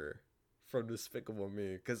Vector from Despicable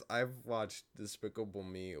Me because I've watched Despicable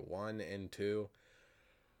Me 1 and 2.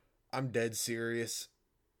 I'm dead serious,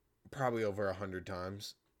 probably over 100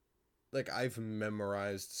 times. Like I've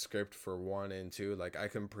memorized script for 1 and 2. Like I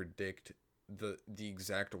can predict the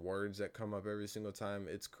exact words that come up every single time.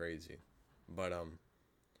 It's crazy, but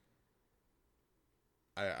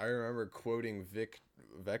I remember quoting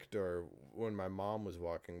Vector when my mom was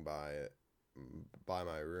walking by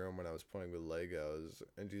my room when I was playing with Legos,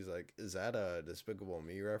 and she's like, "Is that a Despicable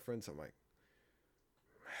Me reference?" I'm like,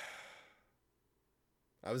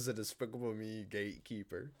 I was a Despicable Me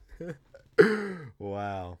gatekeeper.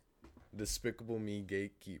 Wow. Despicable Me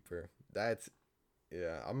gatekeeper. That's,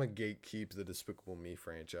 yeah, I'm gonna gatekeep the Despicable Me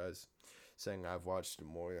franchise, saying I've watched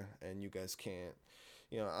more and you guys can't.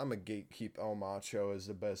 I'm a gatekeep El Macho as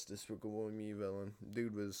the best Despicable Me villain.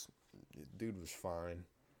 Dude was fine.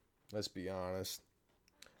 Let's be honest.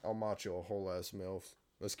 El Macho a whole ass MILF.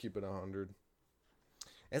 Let's keep it 100.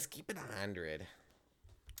 Let's keep it 100.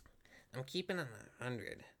 I'm keeping it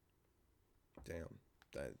 100. Damn.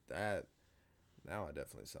 That now I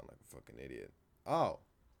definitely sound like a fucking idiot. Oh.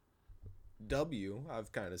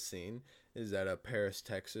 I've kind of seen is that Paris,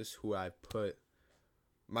 Texas, who I put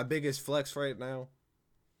my biggest flex right now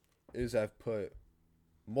is I've put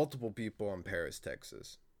multiple people on Paris,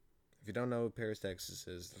 Texas. If you don't know who Paris, Texas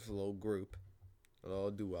is, it's a little group, a little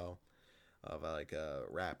duo of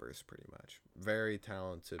rappers, pretty much. Very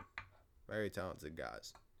talented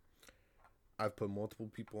guys. I've put multiple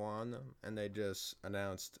people on them, and they just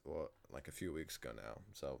announced, well, like a few weeks ago now,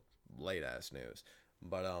 so late ass news.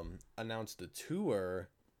 But announced a tour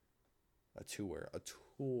with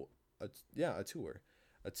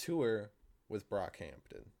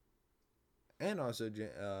Brockhampton, and also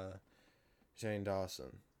Jane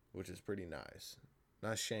Dawson, which is pretty nice.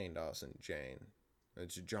 Not Shane Dawson, Jane.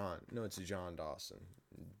 It's John. No, it's John Dawson.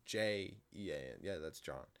 J-E-A-N. Yeah, that's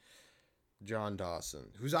John. John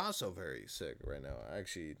Dawson, who's also very sick right now.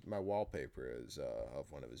 Actually, my wallpaper is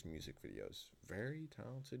of one of his music videos. Very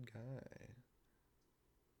talented guy.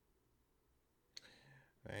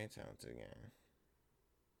 Very talented guy.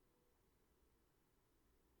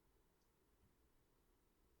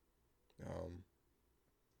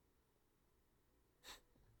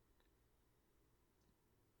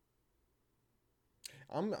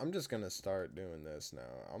 I'm just gonna start doing this now.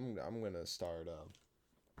 I'm gonna start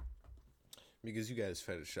because you guys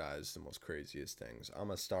fetishize the most craziest things. I'm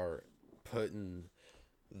gonna start putting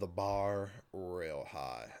the bar real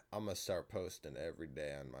high. I'm gonna start posting every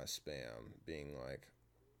day on my spam, being like,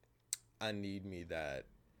 I need me that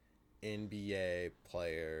NBA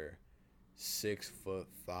player,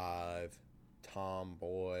 6'5",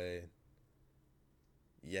 tomboy,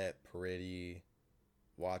 yet pretty,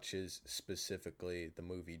 watches specifically the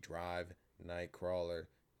movie Drive, Nightcrawler,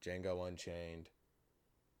 Django Unchained,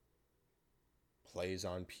 plays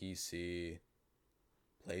on PC,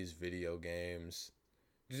 plays video games,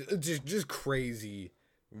 just crazy,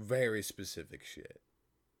 very specific shit.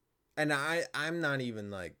 And I'm not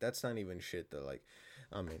even like, that's not even shit that like,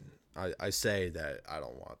 I mean, I say that I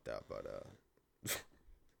don't want that, but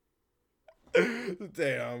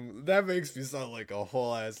damn, that makes me sound like a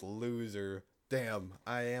whole ass loser. Damn,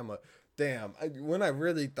 when I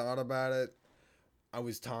really thought about it, I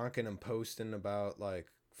was talking and posting about like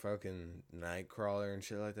fucking Nightcrawler and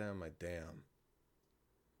shit like that. I'm like, damn,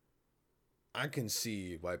 I can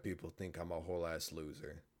see why people think I'm a whole ass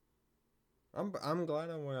loser. I'm glad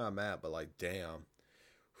I'm where I'm at, but like, damn,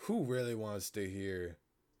 who really wants to hear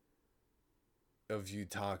of you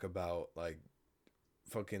talk about like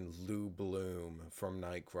fucking Lou Bloom from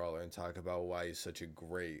Nightcrawler and talk about why he's such a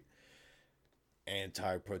great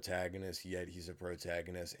anti-protagonist, yet he's a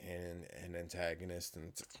protagonist and an antagonist,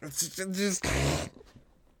 and it's just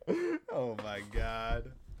oh my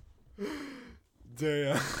god,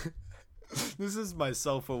 damn. This is my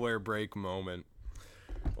self-aware break moment.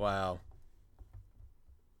 Wow,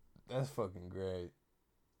 that's fucking great.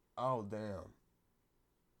 Oh damn,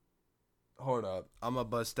 hold up, I'm gonna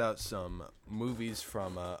bust out some movies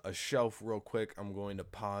from a shelf real quick. I'm going to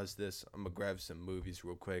pause this. I'm gonna grab some movies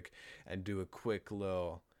real quick and do a quick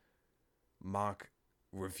little mock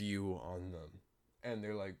review on them. And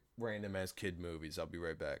they're like random ass kid movies. I'll be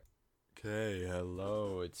right back. Okay,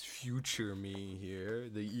 hello, it's future me here,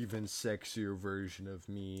 the even sexier version of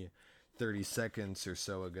me 30 seconds or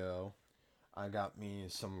so ago. I got me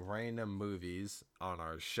some random movies on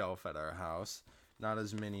our shelf at our house. Not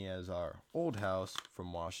as many as our old house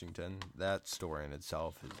from Washington. That story in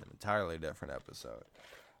itself is an entirely different episode.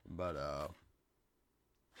 But,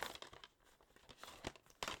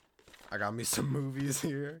 I got me some movies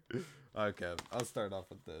here. Okay, I'll start off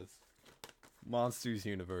with this. Monsters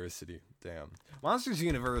University. Damn. Monsters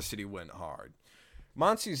University went hard.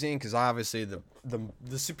 Monsters Inc. is obviously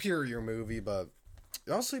the superior movie, but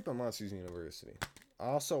y'all sleep on Monsters University. I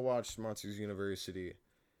also watched Monsters University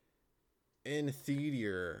in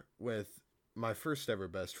theater with my first ever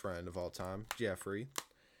best friend of all time, Jeffrey.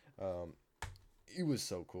 Um, he was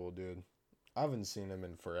so cool, dude. I haven't seen him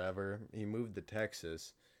in forever. He moved to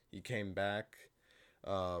Texas. He came back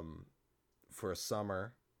um, for a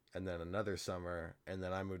summer, and then another summer, and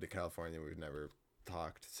then I moved to California. We've never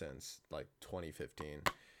talked since like 2015.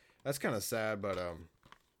 That's kind of sad, but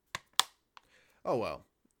oh well.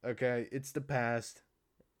 Okay, it's the past,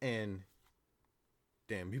 and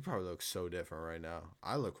damn, you probably look so different right now.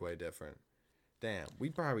 I look way different. Damn, we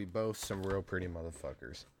probably both some real pretty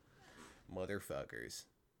motherfuckers. Motherfuckers.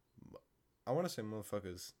 I want to say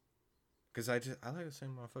motherfuckers, cause I like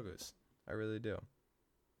saying motherfuckers. I really do.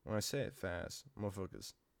 When I say it fast,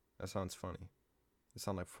 motherfuckers. That sounds funny. It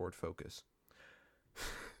sounds like Ford Focus.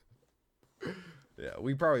 Yeah,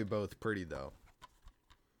 we probably both pretty though.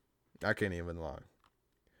 I can't even lie.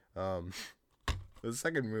 Um, the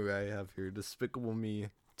second movie I have here, Despicable Me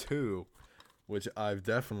 2, which I've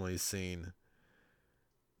definitely seen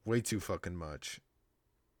way too fucking much.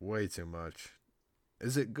 Way too much.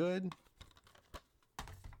 Is it good?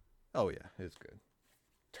 Oh yeah, it's good.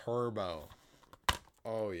 Turbo.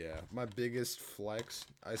 Oh yeah, my biggest flex.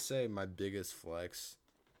 I say my biggest flex,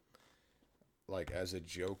 like as a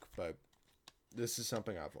joke, but this is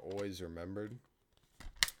something I've always remembered.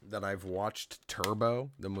 That I've watched Turbo,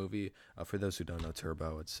 the movie. For those who don't know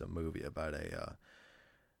Turbo, it's a movie about a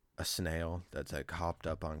snail that's like hopped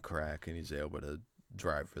up on crack and he's able to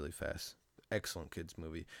drive really fast. Excellent kids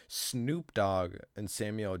movie. Snoop Dogg and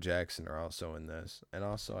Samuel L. Jackson are also in this, and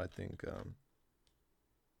also I think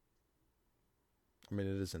I mean,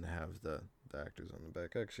 it doesn't have the actors on the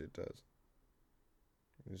back. Actually, it does.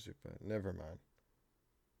 Never mind.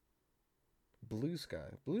 Blue Sky.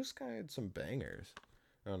 Blue Sky had some bangers.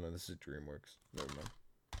 Oh no, this is DreamWorks. Never mind.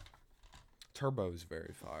 Turbo is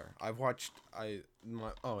very fire.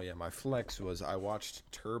 My flex was I watched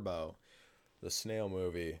Turbo, the snail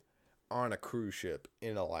movie, on a cruise ship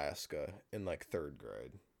in Alaska in like third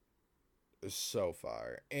grade. It's so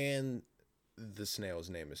fire. And the snail's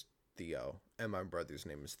name is Theo, and my brother's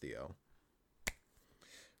name is Theo.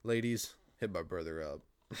 Ladies, hit my brother up.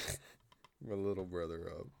 My little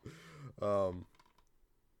brother up.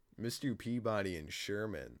 Mr. Peabody and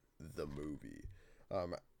Sherman, the movie.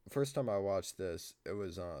 First time I watched this, it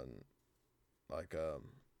was on like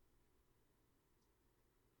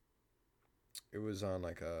it was on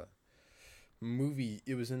like a movie.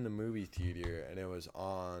 It was in the movie theater, and it was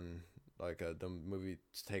on like the movie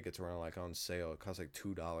tickets were on like on sale. It cost like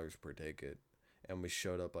 $2 per ticket, and we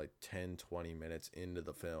showed up like 10-20 minutes into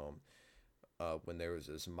the film when there was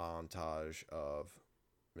this montage of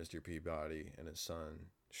Mr. Peabody and his son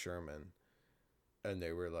Sherman, and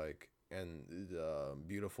they were like, and the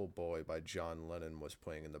Beautiful Boy by John Lennon was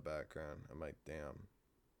playing in the background. I'm like, damn,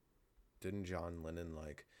 didn't John Lennon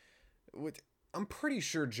like what? I'm pretty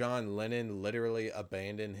sure John Lennon literally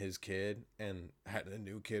abandoned his kid and had a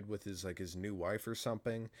new kid with his new wife or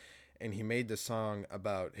something, and he made the song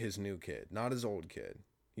about his new kid, not his old kid.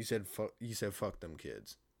 He said fuck them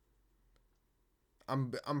kids.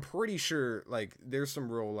 I'm pretty sure like there's some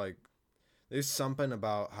real like there's something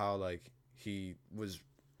about how like he was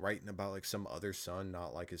writing about like some other son,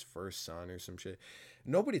 not like his first son or some shit.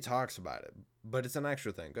 Nobody talks about it, but it's an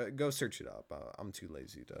actual thing. Go search it up. I'm too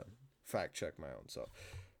lazy to fact check my own self.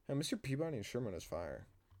 And Mr. Peabody and Sherman is fire.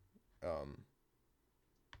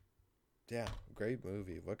 Yeah, great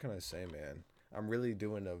movie. What can I say, man? I'm really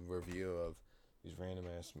doing a review of these random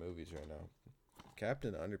ass movies right now.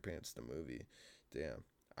 Captain Underpants, the movie. Damn.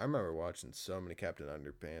 I remember watching so many Captain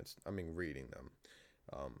Underpants. I mean, reading them.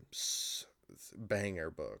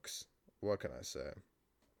 Banger books. What can I say?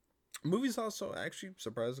 Movies also actually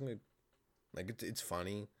surprisingly like it's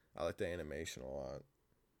funny. I like the animation a lot.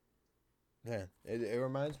 Yeah, it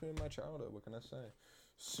reminds me of my childhood. What can I say?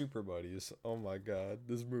 Super Buddies. Oh my god,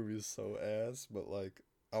 this movie is so ass. But like,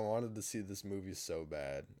 I wanted to see this movie so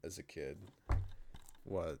bad as a kid.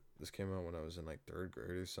 What? This came out when I was in like third grade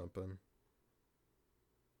or something.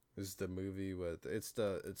 Is the movie with it's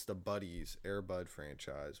the Buddies Air Bud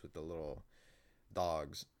franchise with the little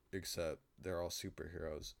dogs, except they're all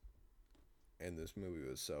superheroes. And this movie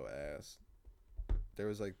was so ass. There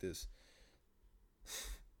was like this.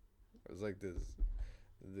 It was like this.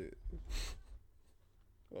 The,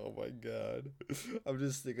 oh my god. I'm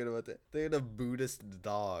just thinking about that. They had a Buddhist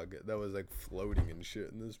dog that was like floating and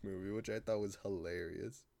shit in this movie, which I thought was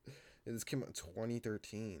hilarious. And this came out in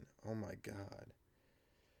 2013. Oh my god.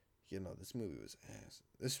 This movie was ass.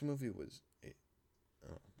 This movie was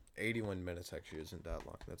 81 minutes, actually isn't that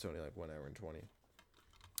long. That's only like 1 hour and 20.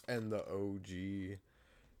 And the OG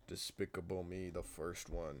Despicable Me, the first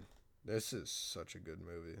one. This is such a good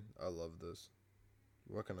movie. I love this.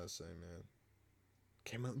 What can I say, man?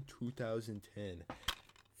 Came out in 2010.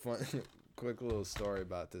 Fun, quick little story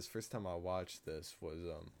about this. First time I watched this was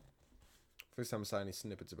first time I saw any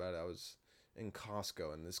snippets about it. I was in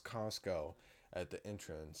Costco, and this Costco at the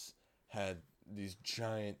entrance had these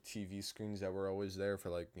giant TV screens that were always there for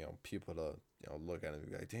like people to look at it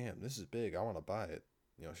and be like, damn, this is big. I want to buy it.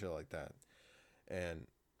 Shit like that. And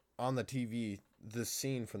on the TV, the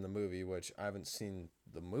scene from the movie, which I haven't seen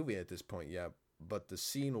the movie at this point yet, but the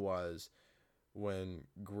scene was when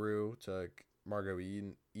Gru took Margot,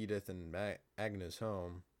 Edith, and Agnes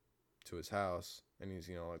home to his house, and he's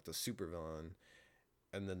like the supervillain.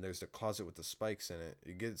 And then there's the closet with the spikes in it.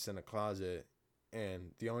 He gets in a closet,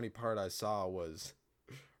 and the only part I saw was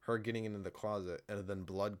her getting into the closet, and then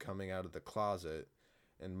blood coming out of the closet.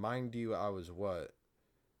 And mind you, I was what,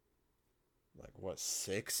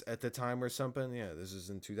 6 at the time or something? Yeah, this is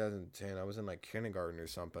in 2010. I was in like kindergarten or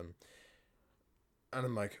something. And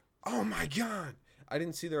I'm like, oh my god! I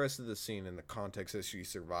didn't see the rest of the scene in the context that she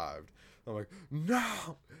survived. I'm like,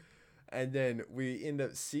 no! And then we end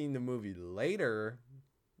up seeing the movie later,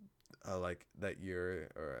 like that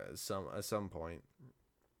year or at some point.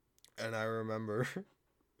 And I remember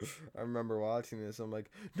watching this. I'm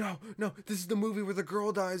like, no, this is the movie where the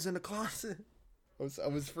girl dies in a closet. I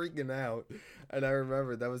was freaking out. And I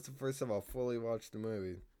remember that was the first time I fully watched the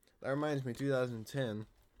movie. That reminds me, 2010,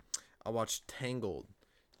 I watched Tangled.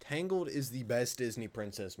 Tangled is the best Disney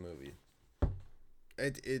princess movie.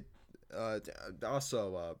 It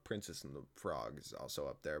also Princess and the Frog is also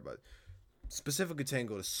up there, but specifically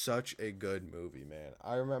Tangled is such a good movie, man.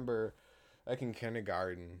 I remember like in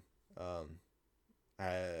kindergarten,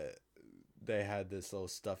 they had this little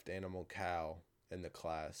stuffed animal cow in the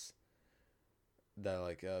class that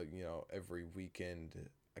like every weekend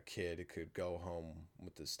a kid could go home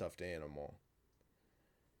with the stuffed animal,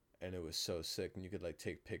 and it was so sick, and you could like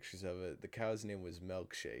take pictures of it. The cow's name was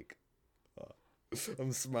Milkshake.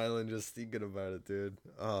 I'm smiling just thinking about it, dude.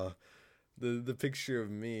 The picture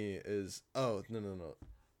of me is no.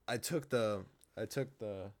 I took the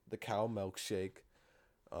cow Milkshake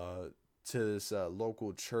to this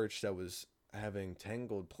local church that was having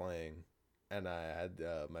Tangled playing, and I had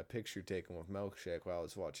my picture taken with Milkshake while I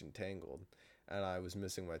was watching Tangled, and I was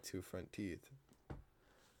missing my 2 front teeth.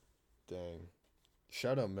 Dang.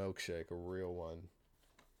 Shout out Milkshake, a real one.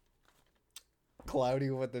 Cloudy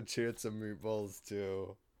with the chance of meatballs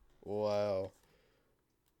too. Wow.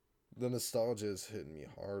 The nostalgia is hitting me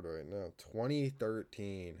hard right now.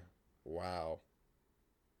 2013. Wow.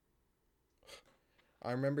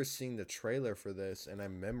 I remember seeing the trailer for this, and I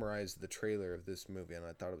memorized the trailer of this movie, and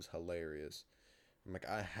I thought it was hilarious. I'm like,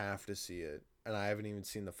 I have to see it. And I haven't even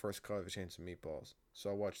seen the first Cloudy with a Chance of Meatballs. So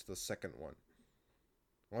I watched the second one.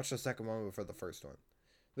 I watched the second one before the first one.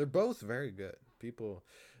 They're both very good. People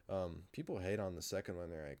hate on the second one.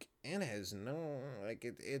 They're like, it has no, like,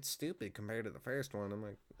 it's stupid compared to the first one. I'm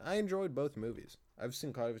like, I enjoyed both movies. I've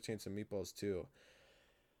seen Cloudy with a Chance of Meatballs too.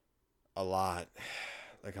 A lot.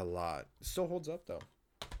 Like, a lot. It still holds up, though.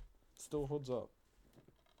 Still holds up.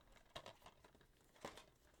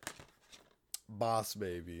 Boss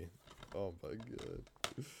Baby. Oh, my God.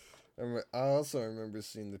 I also remember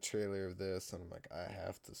seeing the trailer of this, and I'm like, I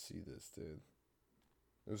have to see this, dude.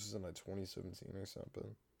 This was in like 2017 or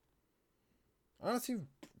something. Honestly,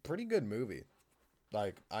 pretty good movie.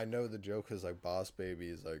 Like, I know the joke is like Boss Baby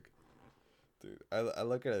is like, dude, I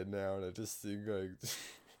look at it now and I just think like,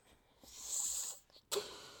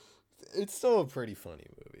 it's still a pretty funny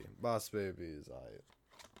movie. Boss Baby is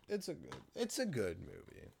it's a good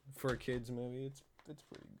movie for a kids movie. It's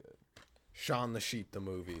pretty good. Shaun the Sheep the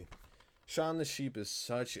movie. Shaun the Sheep is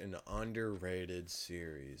such an underrated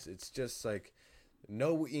series. It's just like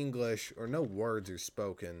no English or no words are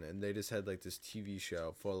spoken, and they just had like this TV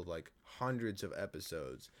show full of like hundreds of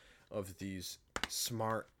episodes of these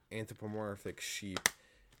smart anthropomorphic sheep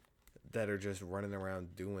that are just running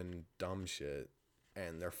around doing dumb shit.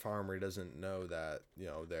 and their farmer doesn't know that, you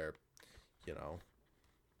know, they're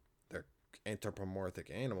anthropomorphic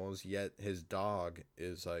animals, yet his dog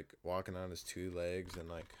is like walking on his two legs and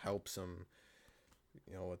like helps him,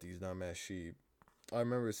 with these dumbass sheep. I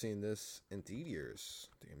remember seeing this in theaters.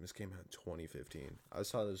 Damn, this came out in 2015. I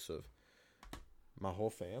saw this with my whole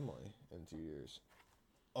family in theaters.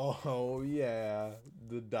 Oh yeah,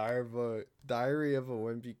 the Diary of a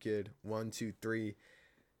Wimpy Kid, 1, 2, 3,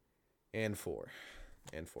 and 4,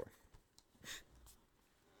 and 4.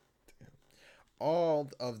 All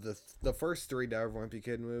of the first three Diary of a Wimpy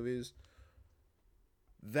Kid movies,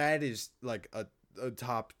 that is like a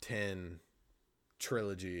top 10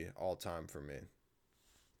 trilogy all time for me.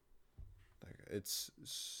 Like, it's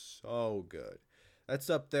so good. That's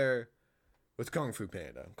up there with Kung Fu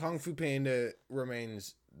Panda. Kung Fu Panda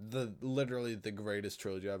remains literally the greatest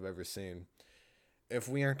trilogy I've ever seen. If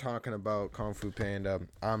we aren't talking about Kung Fu Panda,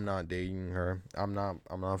 I'm not dating her. I'm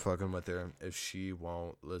not fucking with her if she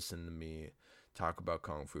won't listen to me talk about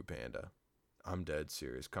Kung Fu Panda. I'm dead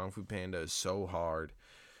serious. Kung Fu Panda is so hard.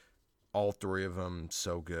 All three of them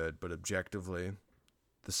so good, but objectively,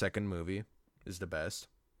 the second movie is the best,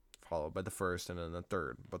 followed by the first and then the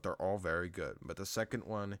third. But they're all very good. But the second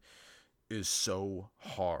one is so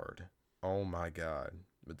hard. Oh my god.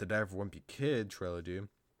 But the Diary of a Wimpy Kid trilogy,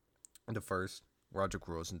 the first, Roger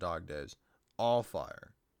Rules and Dog Days, all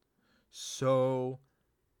fire. So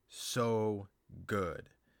good.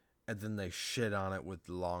 And then they shit on it with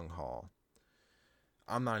the Long Haul.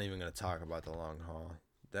 I'm not even going to talk about the Long Haul.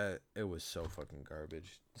 It was so fucking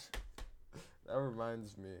garbage. That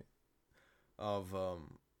reminds me of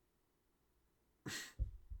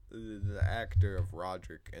the actor of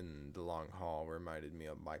Roderick in The Long Haul reminded me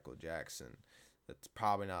of Michael Jackson. That's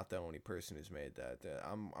probably not the only person who's made that.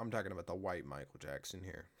 I'm talking about the white Michael Jackson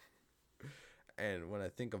here. And when I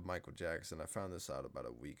think of Michael Jackson, I found this out about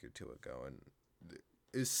a week or two ago, and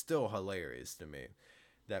it's still hilarious to me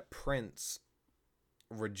that Prince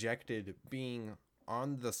rejected being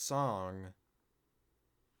on the song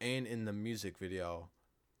and in the music video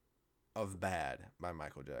of Bad by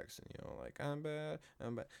Michael Jackson. Like, I'm bad,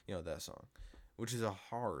 that song, which is a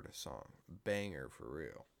hard song, banger for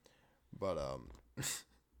real. But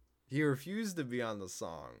he refused to be on the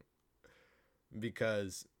song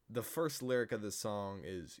because the first lyric of the song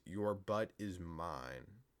is "Your butt is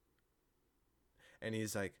mine," and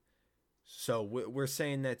he's like, so we're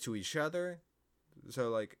saying that to each other. So,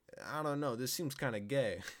 like, I don't know, this seems kind of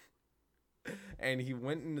gay. And he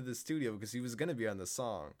went into the studio because he was gonna be on the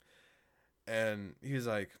song, and he was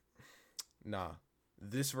like, nah,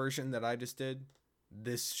 this version that I just did,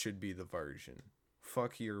 this should be the version.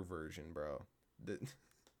 Fuck your version, bro.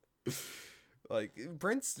 Like,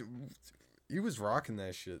 Prince, he was rocking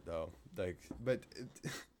that shit, though. Like, but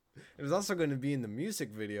it was also going to be in the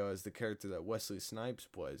music video as the character that Wesley Snipes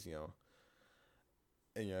plays,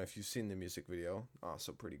 And, if you've seen the music video,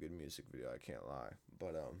 also pretty good music video, I can't lie.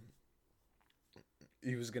 But,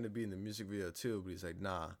 he was going to be in the music video, too, but he's like,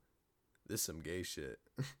 nah, this is some gay shit.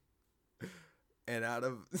 And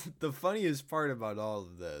the funniest part about all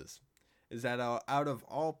of this is that out of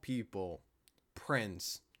all people,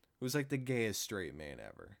 Prince, who's like the gayest straight man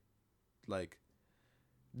ever. Like,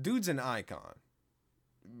 dude's an icon.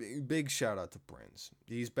 Big shout out to Prince.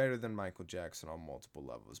 He's better than Michael Jackson on multiple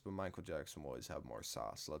levels, but Michael Jackson will always have more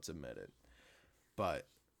sauce, let's admit it. But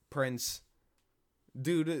Prince,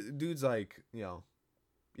 dude's like,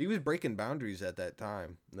 he was breaking boundaries at that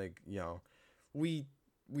time. Like, we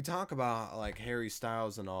talk about like Harry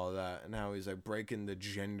Styles and all that, and how he's like breaking the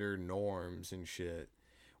gender norms and shit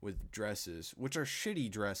with dresses, which are shitty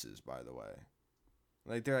dresses, by the way.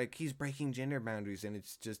 Like, they're like, he's breaking gender boundaries, and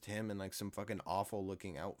it's just him in like some fucking awful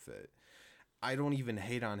looking outfit. I don't even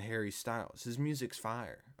hate on Harry Styles. His music's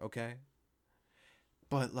fire, okay?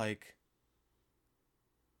 But like,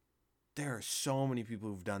 there are so many people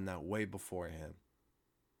who've done that way before him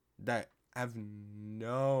that have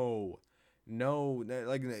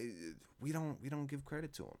like, we don't give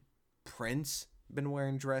credit to him. Prince been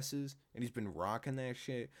wearing dresses, and he's been rocking that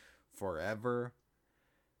shit forever.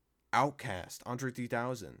 Outkast, Andre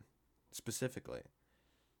 3000 specifically,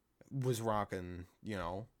 was rocking,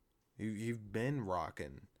 he's been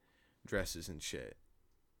rocking dresses and shit.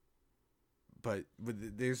 But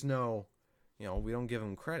there's no, we don't give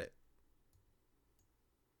him credit.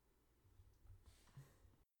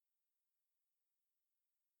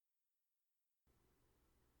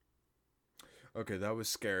 Okay, that was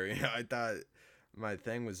scary. I thought my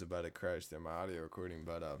thing was about to crash there, my audio recording,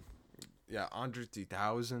 but yeah, Andre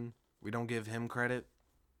 3000, we don't give him credit.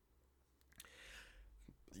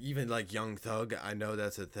 even like Young Thug, I know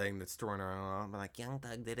that's a thing that's thrown around. I'm like, Young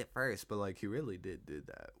Thug did it first, but like he really did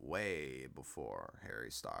that way before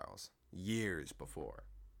Harry Styles, years before.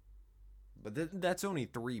 But that's only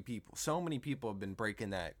 3 people. So many people have been breaking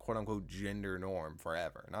that quote unquote gender norm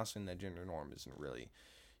forever. Not saying that gender norm isn't really,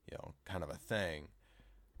 kind of a thing.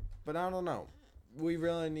 But I don't know. We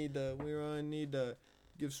really need to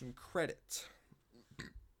give some credit.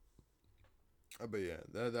 But yeah,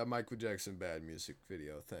 that Michael Jackson bad music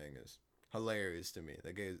video thing is hilarious to me.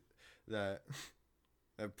 That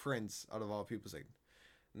that Prince out of all people is like,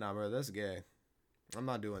 nah, bro, that's gay. I'm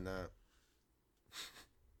not doing that.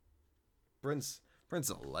 Prince is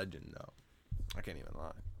a legend though. I can't even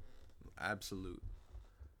lie. Absolute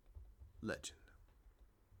legend.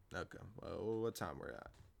 Okay. Well, what time we're at?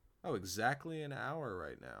 Oh, exactly an hour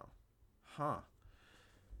right now. Huh.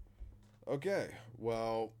 Okay.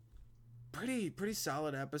 Well, pretty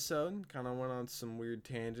solid episode. Kind of went on some weird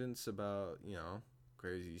tangents about,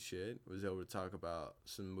 crazy shit. Was able to talk about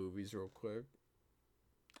some movies real quick.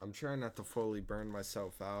 I'm trying not to fully burn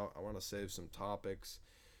myself out. I want to save some topics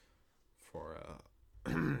for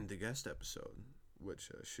the guest episode, which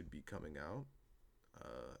should be coming out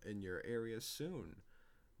in your area soon.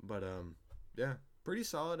 But yeah, pretty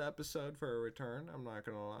solid episode for a return. I'm not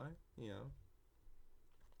gonna lie,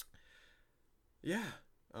 Yeah.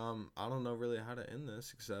 I don't know really how to end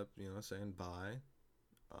this except saying bye.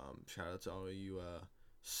 Shout out to all of you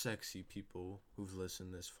sexy people who've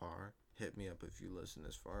listened this far. Hit me up if you listen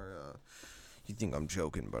this far. You think I'm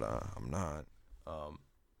joking, but I'm not.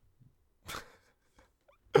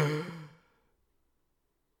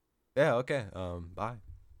 Yeah, okay. Bye.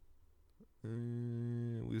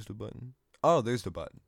 Where's the button? Oh, there's the button.